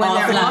happen when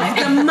they're off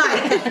the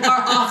mic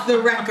are off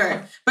the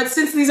record. But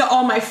since these are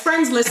all my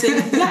friends listening,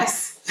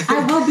 yes,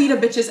 I will beat a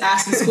bitch's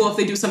ass in school if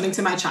they do something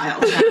to my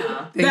child.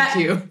 Thank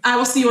you. I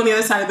will see you on the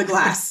other side of the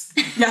glass.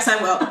 Yes, I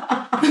will.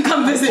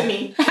 Come visit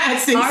me at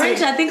Sing Orange.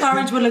 Sing. I think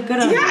orange would look good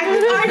on you. Yeah, I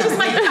think orange is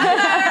my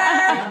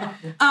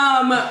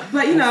color.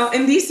 But you know,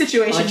 in these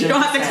situations, you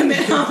don't have to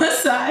commit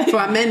homicide.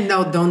 For men,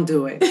 no, don't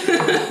do it.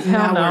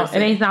 Hell no, it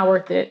ain't not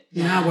worth it.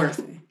 Not worth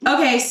it.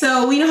 Okay,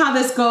 so we know how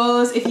this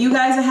goes. If you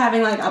guys are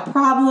having like a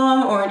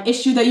problem or an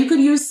issue that you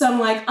could use some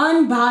like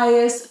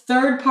unbiased,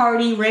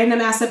 third-party,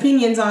 random-ass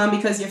opinions on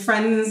because your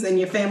friends and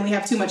your family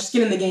have too much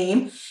skin in the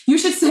game, you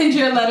should send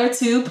your letter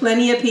to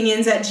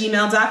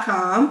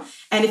plentyopinions@gmail.com.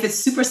 And if it's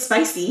super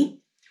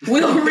spicy,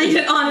 we'll read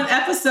it on an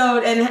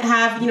episode and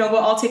we'll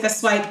all take a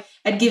swipe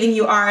at giving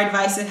you our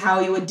advice on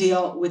how you would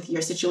deal with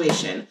your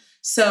situation.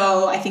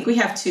 So I think we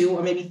have 2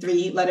 or maybe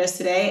 3 letters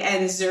today,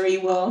 and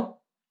Zuri will...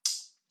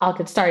 I'll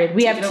get started.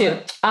 We have 2.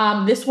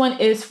 This one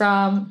is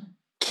from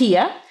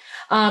Kia.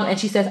 And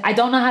she says, I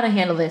don't know how to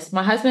handle this.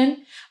 My husband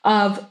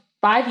of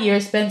 5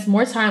 years spends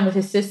more time with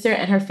his sister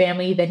and her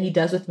family than he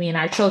does with me and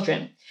our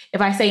children. If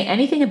I say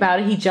anything about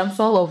it, he jumps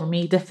all over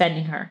me,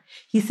 defending her.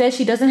 He says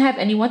she doesn't have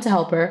anyone to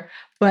help her,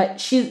 but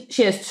she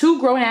has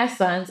 2 grown-ass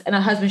sons and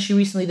a husband she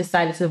recently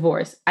decided to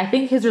divorce. I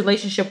think his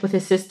relationship with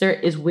his sister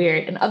is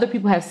weird, and other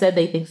people have said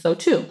they think so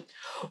too.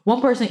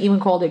 One person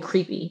even called it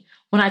creepy.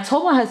 When I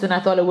told my husband I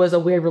thought it was a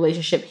weird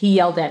relationship, he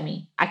yelled at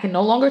me. I can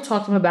no longer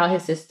talk to him about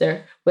his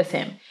sister with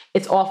him.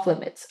 It's off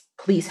limits.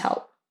 Please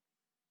help.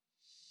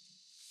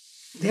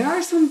 There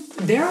are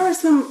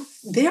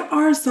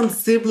some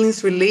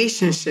siblings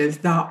relationships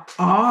that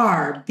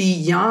are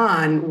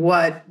beyond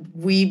what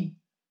we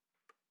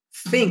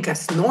think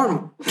as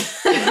normal.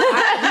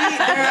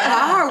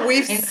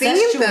 We've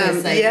seen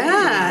them.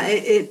 Yeah,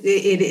 it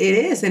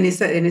is, and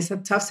it's a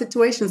tough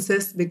situation,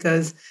 sis,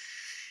 because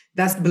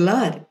that's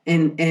blood,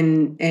 and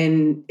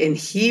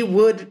he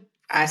would,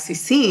 as it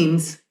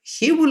seems,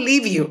 he will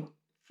leave you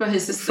for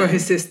his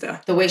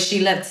sister. The way she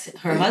left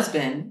her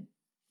husband.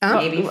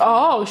 Maybe.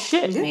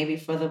 Shit. Maybe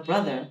for the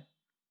brother.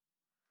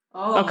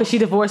 Oh, because she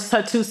divorced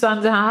her 2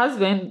 sons and her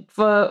husband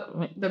for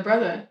the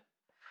brother.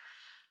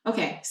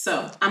 Okay,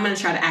 so I'm going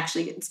to try to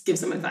actually give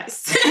some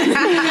advice.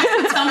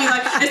 Tell me,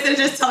 instead of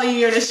just telling you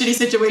you're in a shitty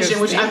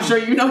situation, which I'm sure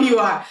you know you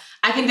are.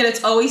 I think that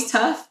it's always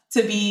tough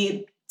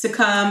to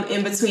come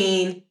in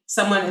between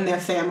someone and their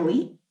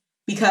family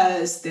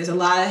because there's a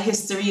lot of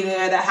history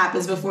there that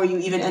happens before you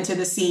even enter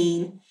the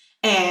scene.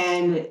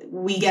 And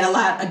we get a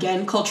lot,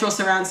 again, cultural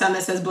surround sound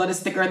that says blood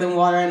is thicker than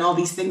water and all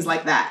these things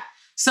like that.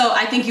 So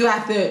I think you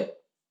have to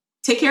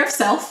take care of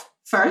self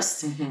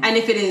first. Mm-hmm. And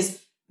if it is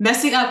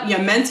messing up your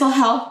mental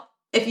health,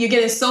 if you're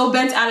getting so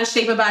bent out of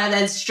shape about it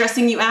that it's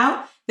stressing you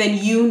out,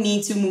 then you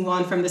need to move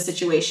on from the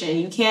situation.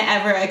 You can't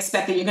ever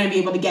expect that you're going to be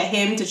able to get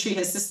him to treat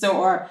his sister,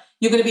 or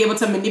you're going to be able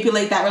to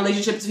manipulate that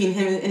relationship between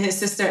him and his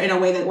sister in a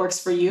way that works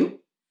for you.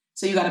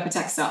 So you got to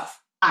protect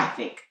self, I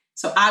think.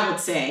 So I would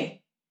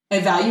say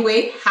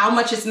evaluate how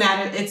much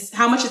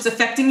it's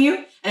affecting you.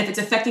 And if it's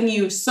affecting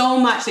you so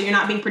much that you're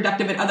not being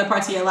productive in other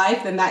parts of your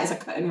life, then that is a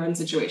cut and run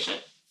situation.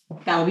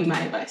 That would be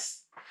my advice.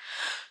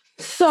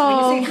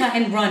 So when you say cut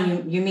and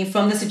run, you mean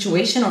from the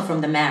situation or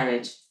from the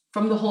marriage?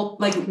 from the whole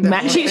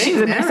she's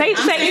saying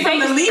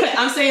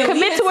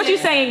commit to what you're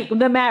saying.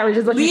 The marriage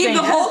is what you're saying.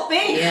 Leave the whole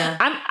thing. Yeah.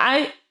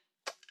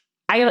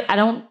 I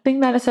don't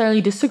think that I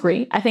necessarily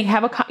disagree. I think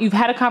you've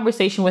had a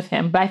conversation with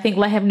him, but I think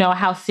let him know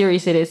how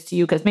serious it is to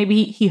you, because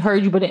maybe he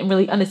heard you but didn't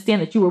really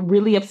understand that you were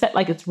really upset,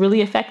 like it's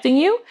really affecting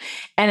you,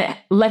 and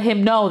let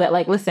him know that,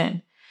 like,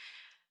 listen,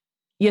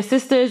 your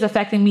sister is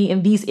affecting me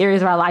in these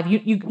areas of our life.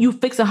 You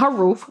fixing her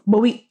roof, but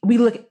we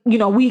look,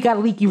 we got a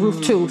leaky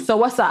roof too. So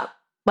what's up?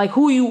 Like,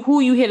 who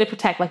are you here to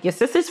protect? Like your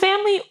sister's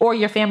family or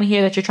your family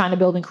here that you're trying to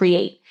build and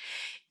create?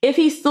 If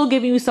he's still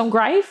giving you some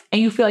gripe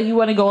and you feel like you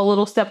want to go a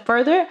little step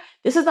further,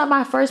 this is not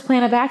my first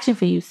plan of action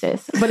for you,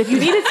 sis. But if you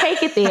need to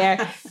take it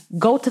there,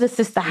 go to the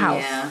sister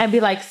house and be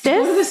like, sis.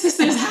 Go to the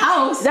sister's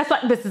house. That's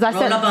what this is. I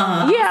said,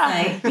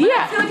 I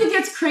feel like it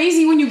gets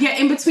crazy when you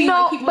get in between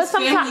people's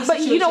families.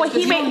 But you know what?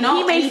 He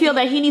may feel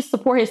that he needs to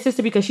support his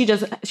sister because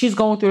she's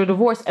going through a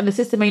divorce, and the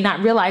sister may not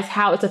realize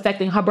how it's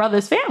affecting her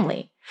brother's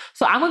family.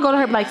 So I'm gonna go to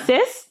her like,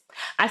 sis,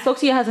 I spoke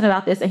to your husband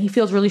about this, and he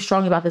feels really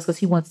strongly about this because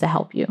he wants to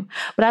help you.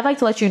 But I'd like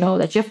to let you know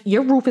that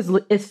your roof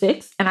is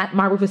fixed, and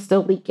my roof is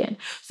still leaking.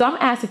 So I'm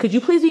asking, could you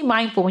please be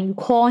mindful when you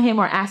call him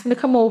or ask him to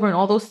come over and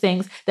all those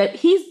things, that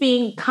he's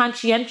being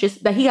conscientious,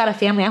 that he got a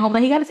family at home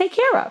that he got to take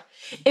care of.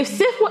 If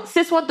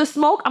sis want the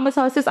smoke, I'm going to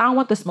tell her, sis, I don't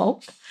want the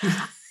smoke.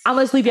 I'm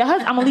going to leave your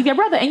husband. I'm going to leave your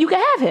brother, and you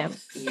can have him.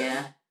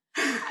 Yeah.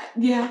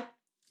 Yeah.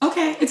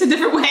 Okay, it's a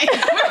different way of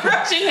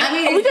approaching it. I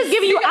mean, we just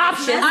give you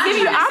options.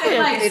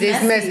 It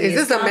is messy. It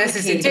is a messy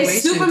situation.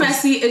 It's super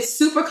messy. It's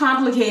super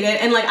complicated.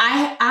 And like,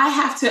 I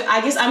have to, I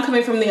guess I'm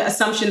coming from the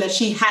assumption that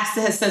she has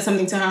to have said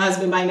something to her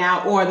husband by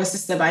now or the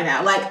sister by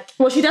now. Like,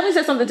 well, she definitely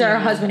said something to her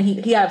husband. He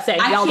got upset.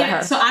 Yelled at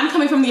her. So I'm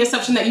coming from the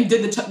assumption that you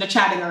did the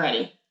chatting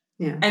already.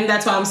 Yeah. And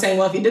that's why I'm saying,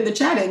 well, if you did the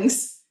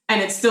chattings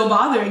and it's still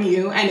bothering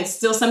you and it's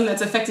still something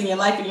that's affecting your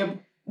life and your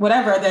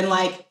whatever, then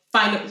like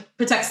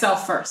protect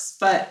self first.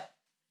 But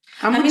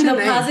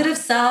the positive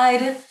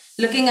side,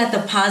 looking at the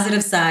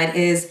positive side,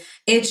 is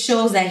it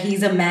shows that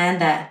he's a man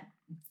that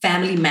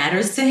family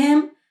matters to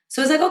him.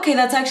 So it's like, okay,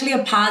 that's actually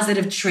a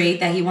positive trait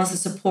that he wants to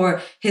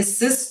support his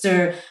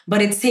sister,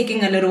 but it's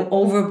taking a little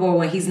overboard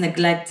when he's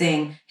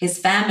neglecting his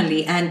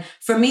family. And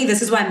for me,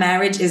 this is why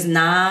marriage is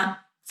not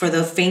for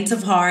the faint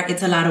of heart.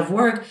 It's a lot of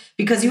work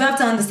because you have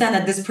to understand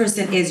that this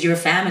person is your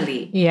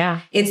family. Yeah.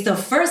 It's the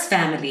first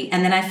family.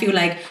 And then I feel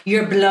like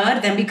your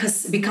blood then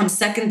becomes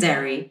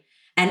secondary.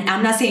 And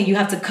I'm not saying you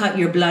have to cut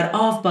your blood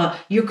off, but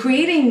you're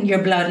creating your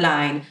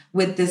bloodline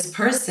with this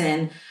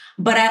person.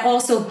 But I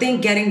also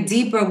think getting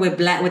deeper with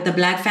the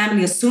Black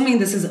family, assuming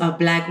this is a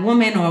Black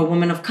woman or a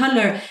woman of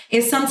color,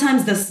 is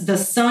sometimes the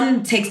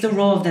son takes the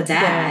role of the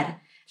dad.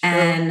 Yeah,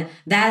 and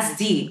that's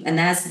deep. And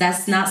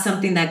that's not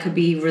something that could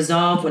be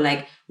resolved with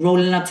like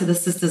rolling up to the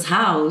sister's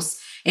house.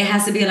 It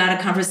has to be a lot of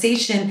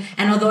conversation.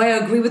 And although I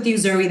agree with you,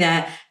 Zuri,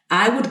 that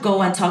I would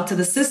go and talk to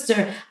the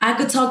sister, I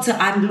could talk to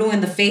I'm blue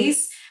in the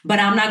face, but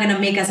I'm not going to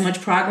make as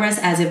much progress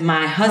as if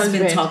my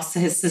husband talks to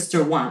his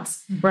sister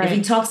once. Right. If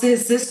he talks to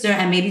his sister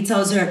and maybe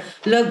tells her,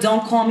 look,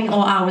 don't call me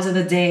all hours of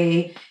the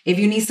day. If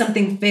you need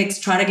something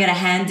fixed, try to get a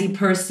handy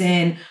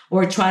person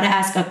or try to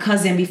ask a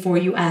cousin before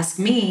you ask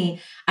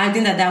me. I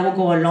think that will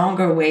go a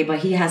longer way, but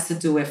he has to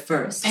do it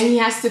first. And he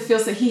has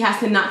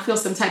to not feel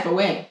some type of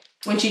way.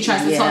 When she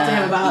tries to talk to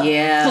him about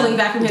pulling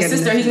back from his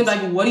sister, he's going to be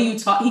like, what are you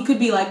talking? He could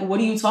be like, what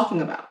are you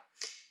talking about?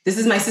 This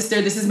is my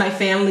sister. This is my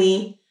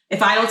family.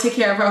 If I don't take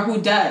care of her,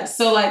 who does?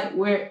 So like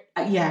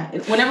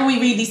whenever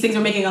we read these things,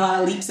 we're making a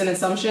lot of leaps and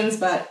assumptions,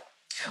 but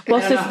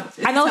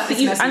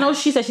I know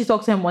she said she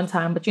spoke to him one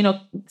time, but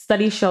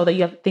studies show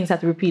that things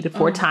have to repeat it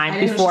 4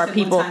 times before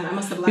people,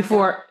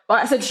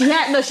 I said she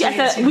had, no, I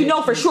said, we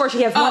know for sure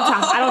she has one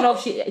time. I don't know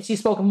if she's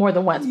spoken more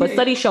than once, but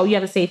studies show you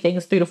have to say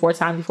things 3 to 4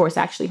 times before it's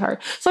actually heard.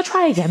 So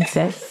try again,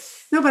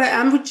 sis. No, but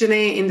I'm with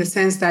Janae in the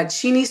sense that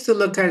she needs to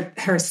look at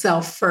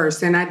herself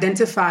first and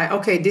identify,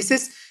 okay,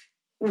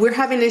 we're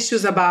having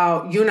issues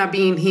about you not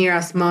being here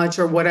as much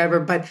or whatever,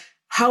 but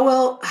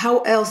how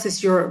else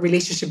is your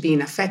relationship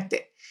being affected?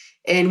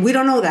 And we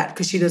don't know that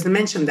because she doesn't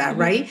mention that,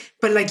 right?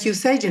 But like you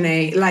said,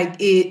 Janae, like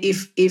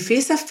if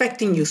it's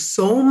affecting you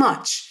so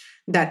much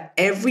that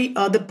every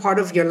other part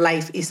of your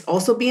life is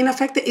also being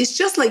affected, it's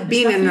just like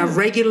being in a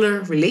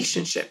regular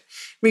relationship.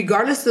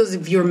 Regardless of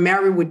if you're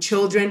married with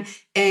children,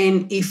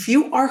 and if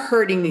you are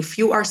hurting, if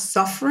you are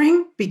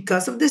suffering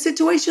because of the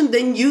situation,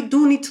 then you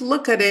do need to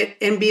look at it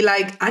and be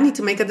like, I need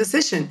to make a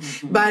decision.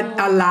 Mm-hmm. But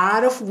a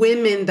lot of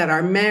women that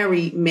are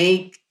married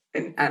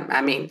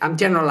I'm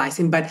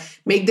generalizing, but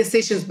make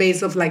decisions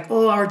based off like,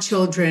 our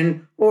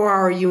children or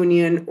our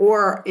union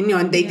or,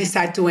 and they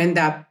decide to end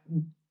up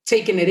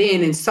taking it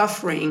in and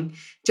suffering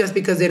just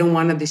because they don't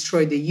want to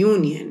destroy the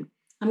union.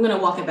 I'm going to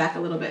walk it back a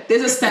little bit.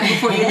 There's a step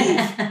before you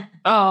leave.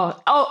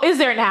 Oh, is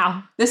there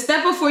now? The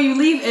step before you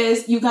leave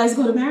is you guys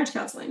go to marriage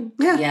counseling.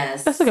 Yeah.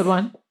 Yes. That's a good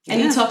one.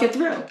 And you talk it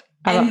through.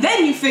 And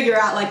then you figure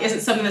out, like, is it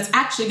something that's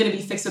actually going to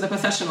be fixed with a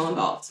professional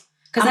involved?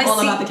 Because I'm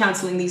all about the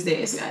counseling these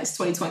days, guys,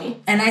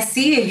 2020. And I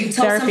see it. You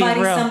tell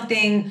somebody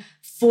something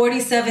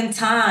 47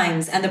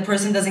 times and the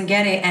person doesn't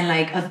get it. And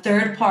like a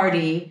third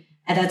party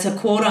and that's a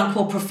quote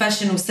unquote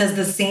professional says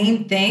the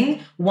same thing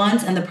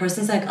once, and the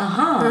person's like,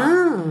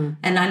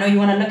 and I know you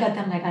want to look at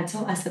them like,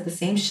 I said the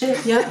same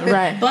shit. Yeah.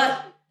 Right.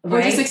 But or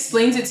just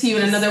explains it to you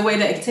in another way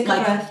that take a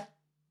breath.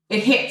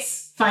 It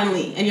hits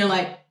finally, and you're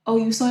like, oh,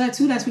 you saw that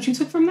too? That's what you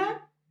took from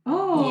that?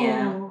 Oh,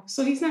 yeah.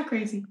 So he's not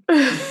crazy.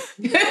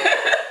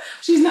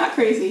 She's not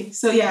crazy.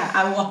 So yeah,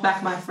 I walk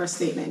back my first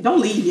statement. Don't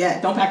leave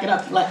yet. Don't pack it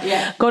up.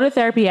 Go to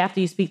therapy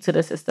after you speak to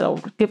the sister.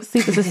 See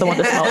if the sister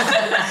wants to smoke.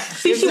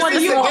 See if she wants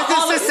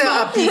to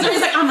smoke. He's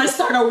like, I'm gonna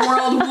start a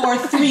World War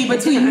III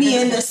between me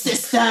and the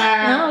sister.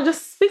 No,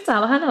 just speak to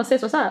her. Let her know.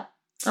 Sis, what's up?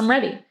 I'm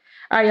ready.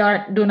 All right,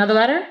 y'all. Do another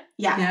letter?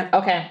 Yeah.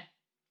 Okay.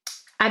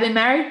 I've been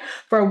married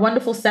for a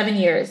wonderful 7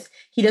 years.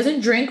 He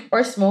doesn't drink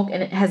or smoke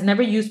and has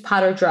never used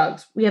pot or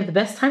drugs. We have the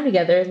best time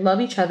together,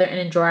 love each other, and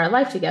enjoy our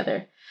life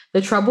together.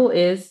 The trouble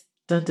is,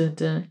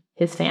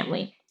 his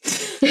family.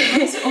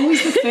 It's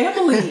always the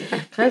family.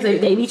 Because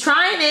they be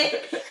trying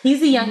it.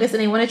 He's the youngest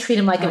and they want to treat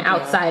him like an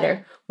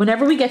outsider.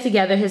 Whenever we get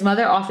together, his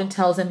mother often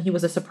tells him he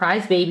was a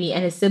surprise baby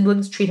and his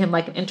siblings treat him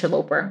like an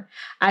interloper.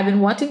 I've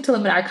been wanting to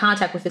limit our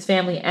contact with his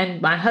family,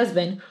 and my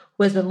husband,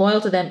 who has been loyal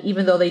to them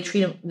even though they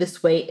treat him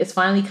this way, is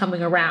finally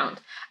coming around.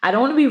 I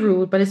don't want to be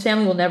rude, but his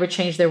family will never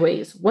change their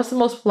ways. What's the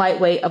most polite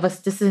way of us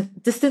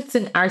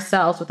distancing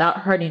ourselves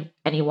without hurting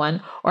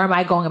anyone? Or am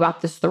I going about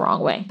this the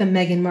wrong way? The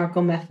Meghan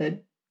Markle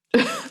method.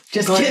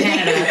 Just go to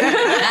Canada.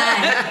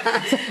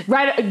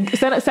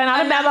 Send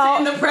out a memo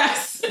in the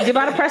press. Give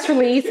out a press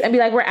release and be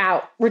like, we're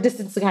out. We're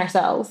distancing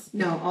ourselves.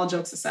 No, all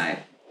jokes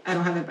aside, I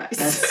don't have advice.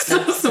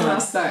 So I'll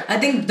start. I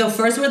think the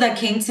first word that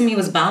came to me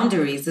was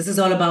boundaries. This is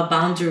all about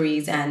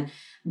boundaries and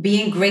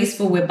being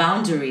graceful with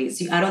boundaries.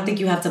 I don't think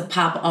you have to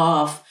pop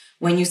off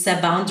when you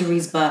set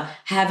boundaries, but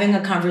having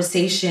a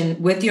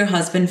conversation with your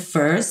husband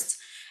first,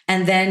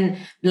 and then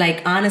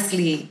like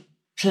honestly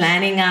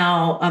planning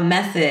out a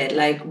method.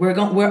 Like we're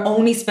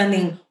only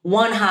spending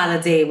one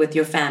holiday with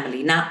your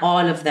family, not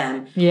all of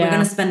them. Yeah. We're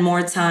going to spend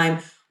more time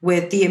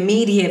with the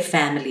immediate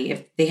family.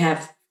 If they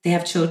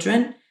have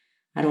children,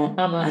 I don't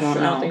know. I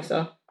don't think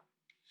so.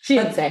 She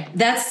didn't say.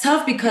 That's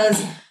tough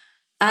because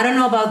I don't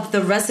know about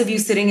the rest of you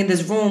sitting in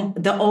this room.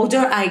 The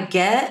older I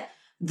get,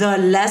 the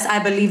less I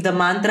believe the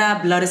mantra,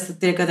 blood is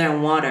thicker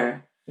than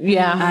water.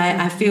 Yeah.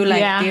 I feel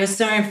like there's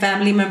certain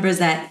family members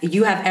that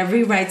you have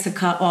every right to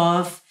cut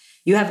off.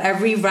 You have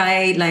every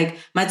right. Like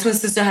my twin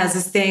sister has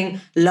this thing,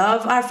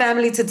 love our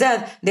family to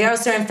death. There are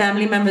certain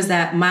family members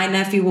that my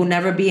nephew will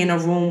never be in a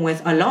room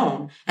with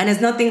alone. And it's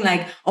nothing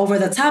like over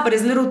the top, but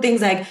it's little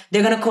things like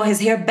they're going to call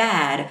his hair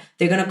bad.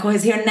 They're going to call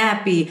his hair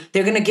nappy.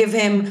 They're going to give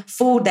him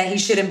food that he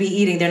shouldn't be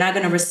eating. They're not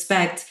going to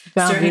respect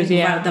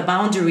the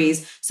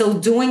boundaries. So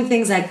doing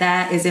things like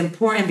that is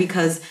important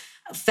because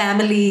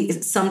family,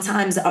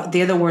 sometimes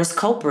they're the worst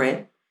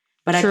culprit.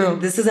 But I think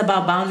this is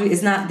about boundaries.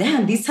 It's not,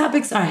 damn, these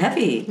topics are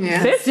heavy.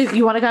 Yeah.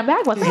 You want to come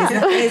back? What's that?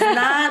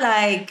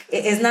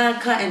 It's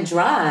not cut and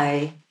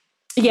dry.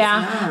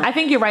 Yeah. I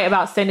think you're right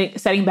about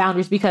setting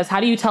boundaries, because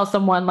how do you tell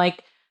someone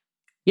like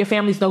your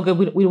family's no good,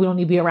 we don't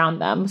need to be around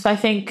them? So I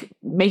think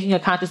making a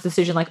conscious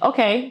decision like,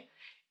 okay,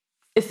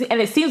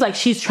 and it seems like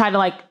she's trying to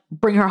like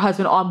bring her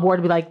husband on board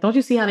to be like, don't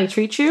you see how they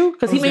treat you?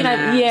 Because he may not.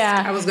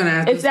 I was going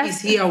to ask,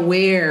 is he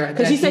aware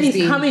that she said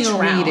he's coming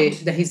around,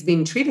 that he's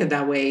being treated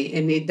that way,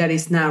 and that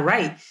is not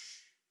right?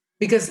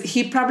 Because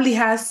he probably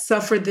has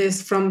suffered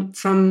this from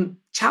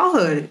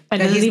childhood,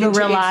 and doesn't even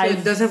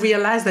realize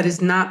that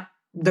it's not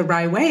the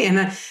right way. And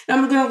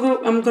I'm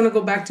gonna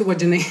go back to what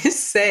Janae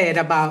said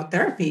about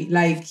therapy.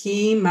 Like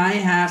he might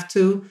have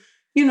to,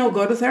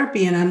 go to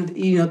therapy and,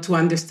 to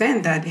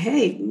understand that,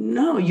 hey,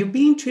 no, you're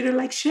being treated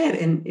like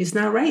shit and it's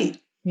not right.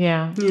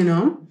 Yeah.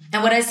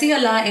 And what I see a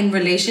lot in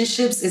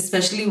relationships,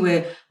 especially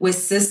with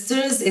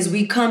sisters, is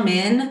we come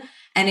in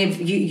and if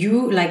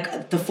you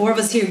like the four of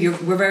us here,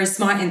 we're very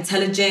smart,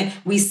 intelligent.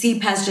 We see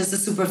past just the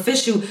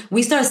superficial.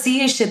 We start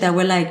seeing shit that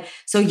we're like,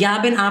 so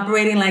y'all been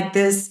operating like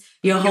this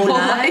your whole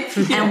life?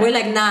 Yeah. And we're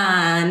like,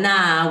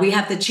 nah, we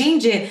have to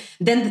change it.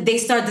 Then they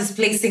start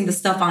displacing the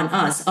stuff on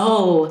us.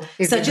 Oh,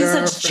 such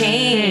and such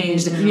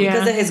changed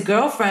because of his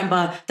girlfriend.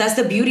 But that's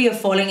the beauty of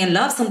falling in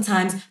love.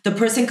 Sometimes the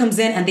person comes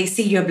in and they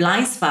see your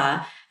blind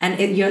spot.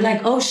 And you're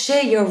like, oh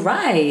shit, you're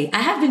right.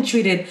 I have been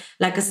treated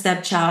like a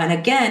stepchild. And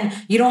again,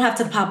 you don't have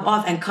to pop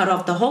off and cut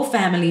off the whole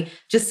family.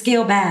 Just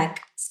scale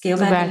back a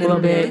little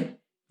bit.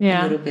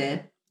 Yeah. A little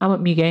bit. I'm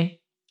with Miguel.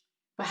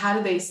 But how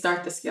do they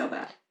start to scale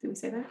back? Did we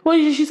say that? Well,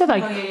 she said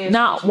like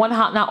not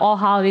all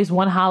holidays,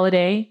 one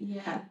holiday.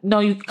 Yeah. No,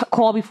 you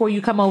call before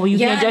you come over. You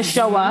can't just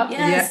show up.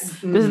 Yes.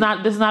 This is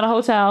not a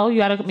hotel.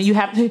 You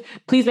have to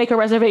please make a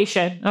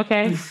reservation.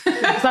 Okay.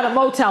 It's not a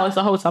motel. It's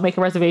a hotel. Make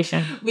a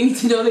reservation. We need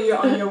to know that you're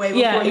on your way.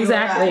 Before you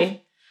arrive.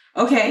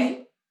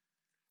 Okay.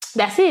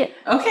 That's it.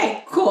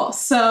 Okay. Cool.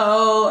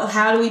 So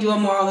how do we do a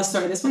moral of the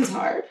story? This one's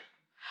hard.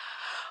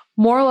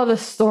 Moral of the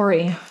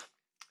story: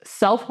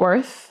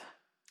 self-worth.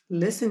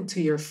 Listen to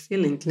your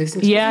feelings.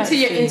 Listen to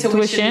your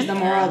intuition is the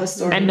moral of the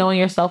story. And knowing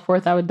your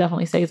self-worth, I would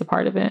definitely say, is a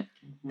part of it.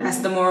 That's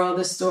the moral of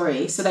the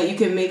story. So that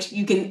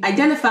you can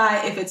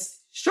identify if it's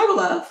struggle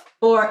love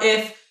or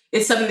if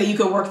it's something that you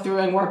could work through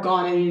and work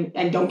on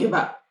and don't give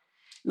up.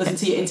 Listen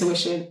to your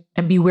intuition.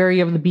 And be wary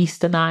of the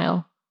beast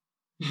denial.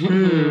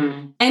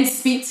 And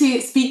speak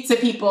to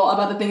people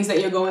about the things that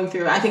you're going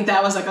through. I think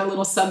that was like a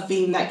little sub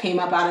theme that came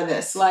up out of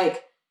this.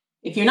 Like,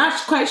 if you're not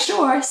quite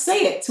sure,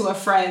 say it to a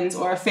friend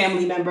or a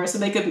family member so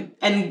they could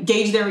and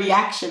gauge their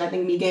reaction. I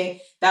think Miguel,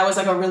 that was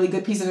like a really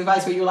good piece of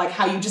advice where you're like,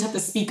 how you just have to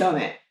speak on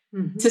it.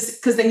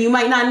 Because then you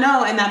might not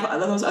know, and that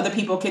those other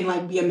people can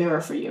like be a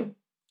mirror for you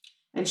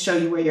and show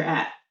you where you're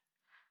at.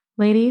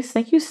 Ladies,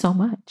 thank you so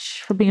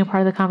much for being a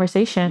part of the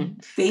conversation.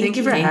 Thank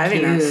you for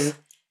having us.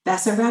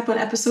 That's a wrap on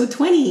episode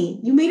 20.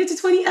 You made it to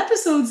 20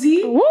 episodes,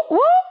 Z. Whoop,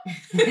 whoop.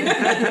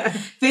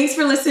 Thanks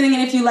for listening.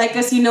 And if you like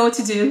us, you know what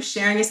to do.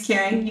 Sharing is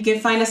caring. You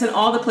can find us in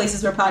all the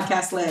places where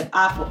podcasts live.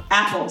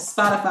 Apple,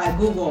 Spotify,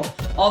 Google,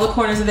 all the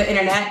corners of the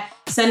internet.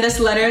 Send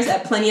us letters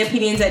at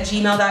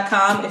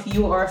plentyopinions@gmail.com if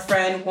you or a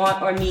friend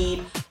want or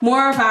need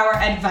more of our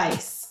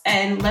advice.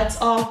 And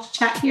let's all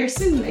chat here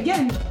soon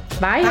again.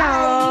 Bye,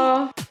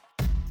 y'all.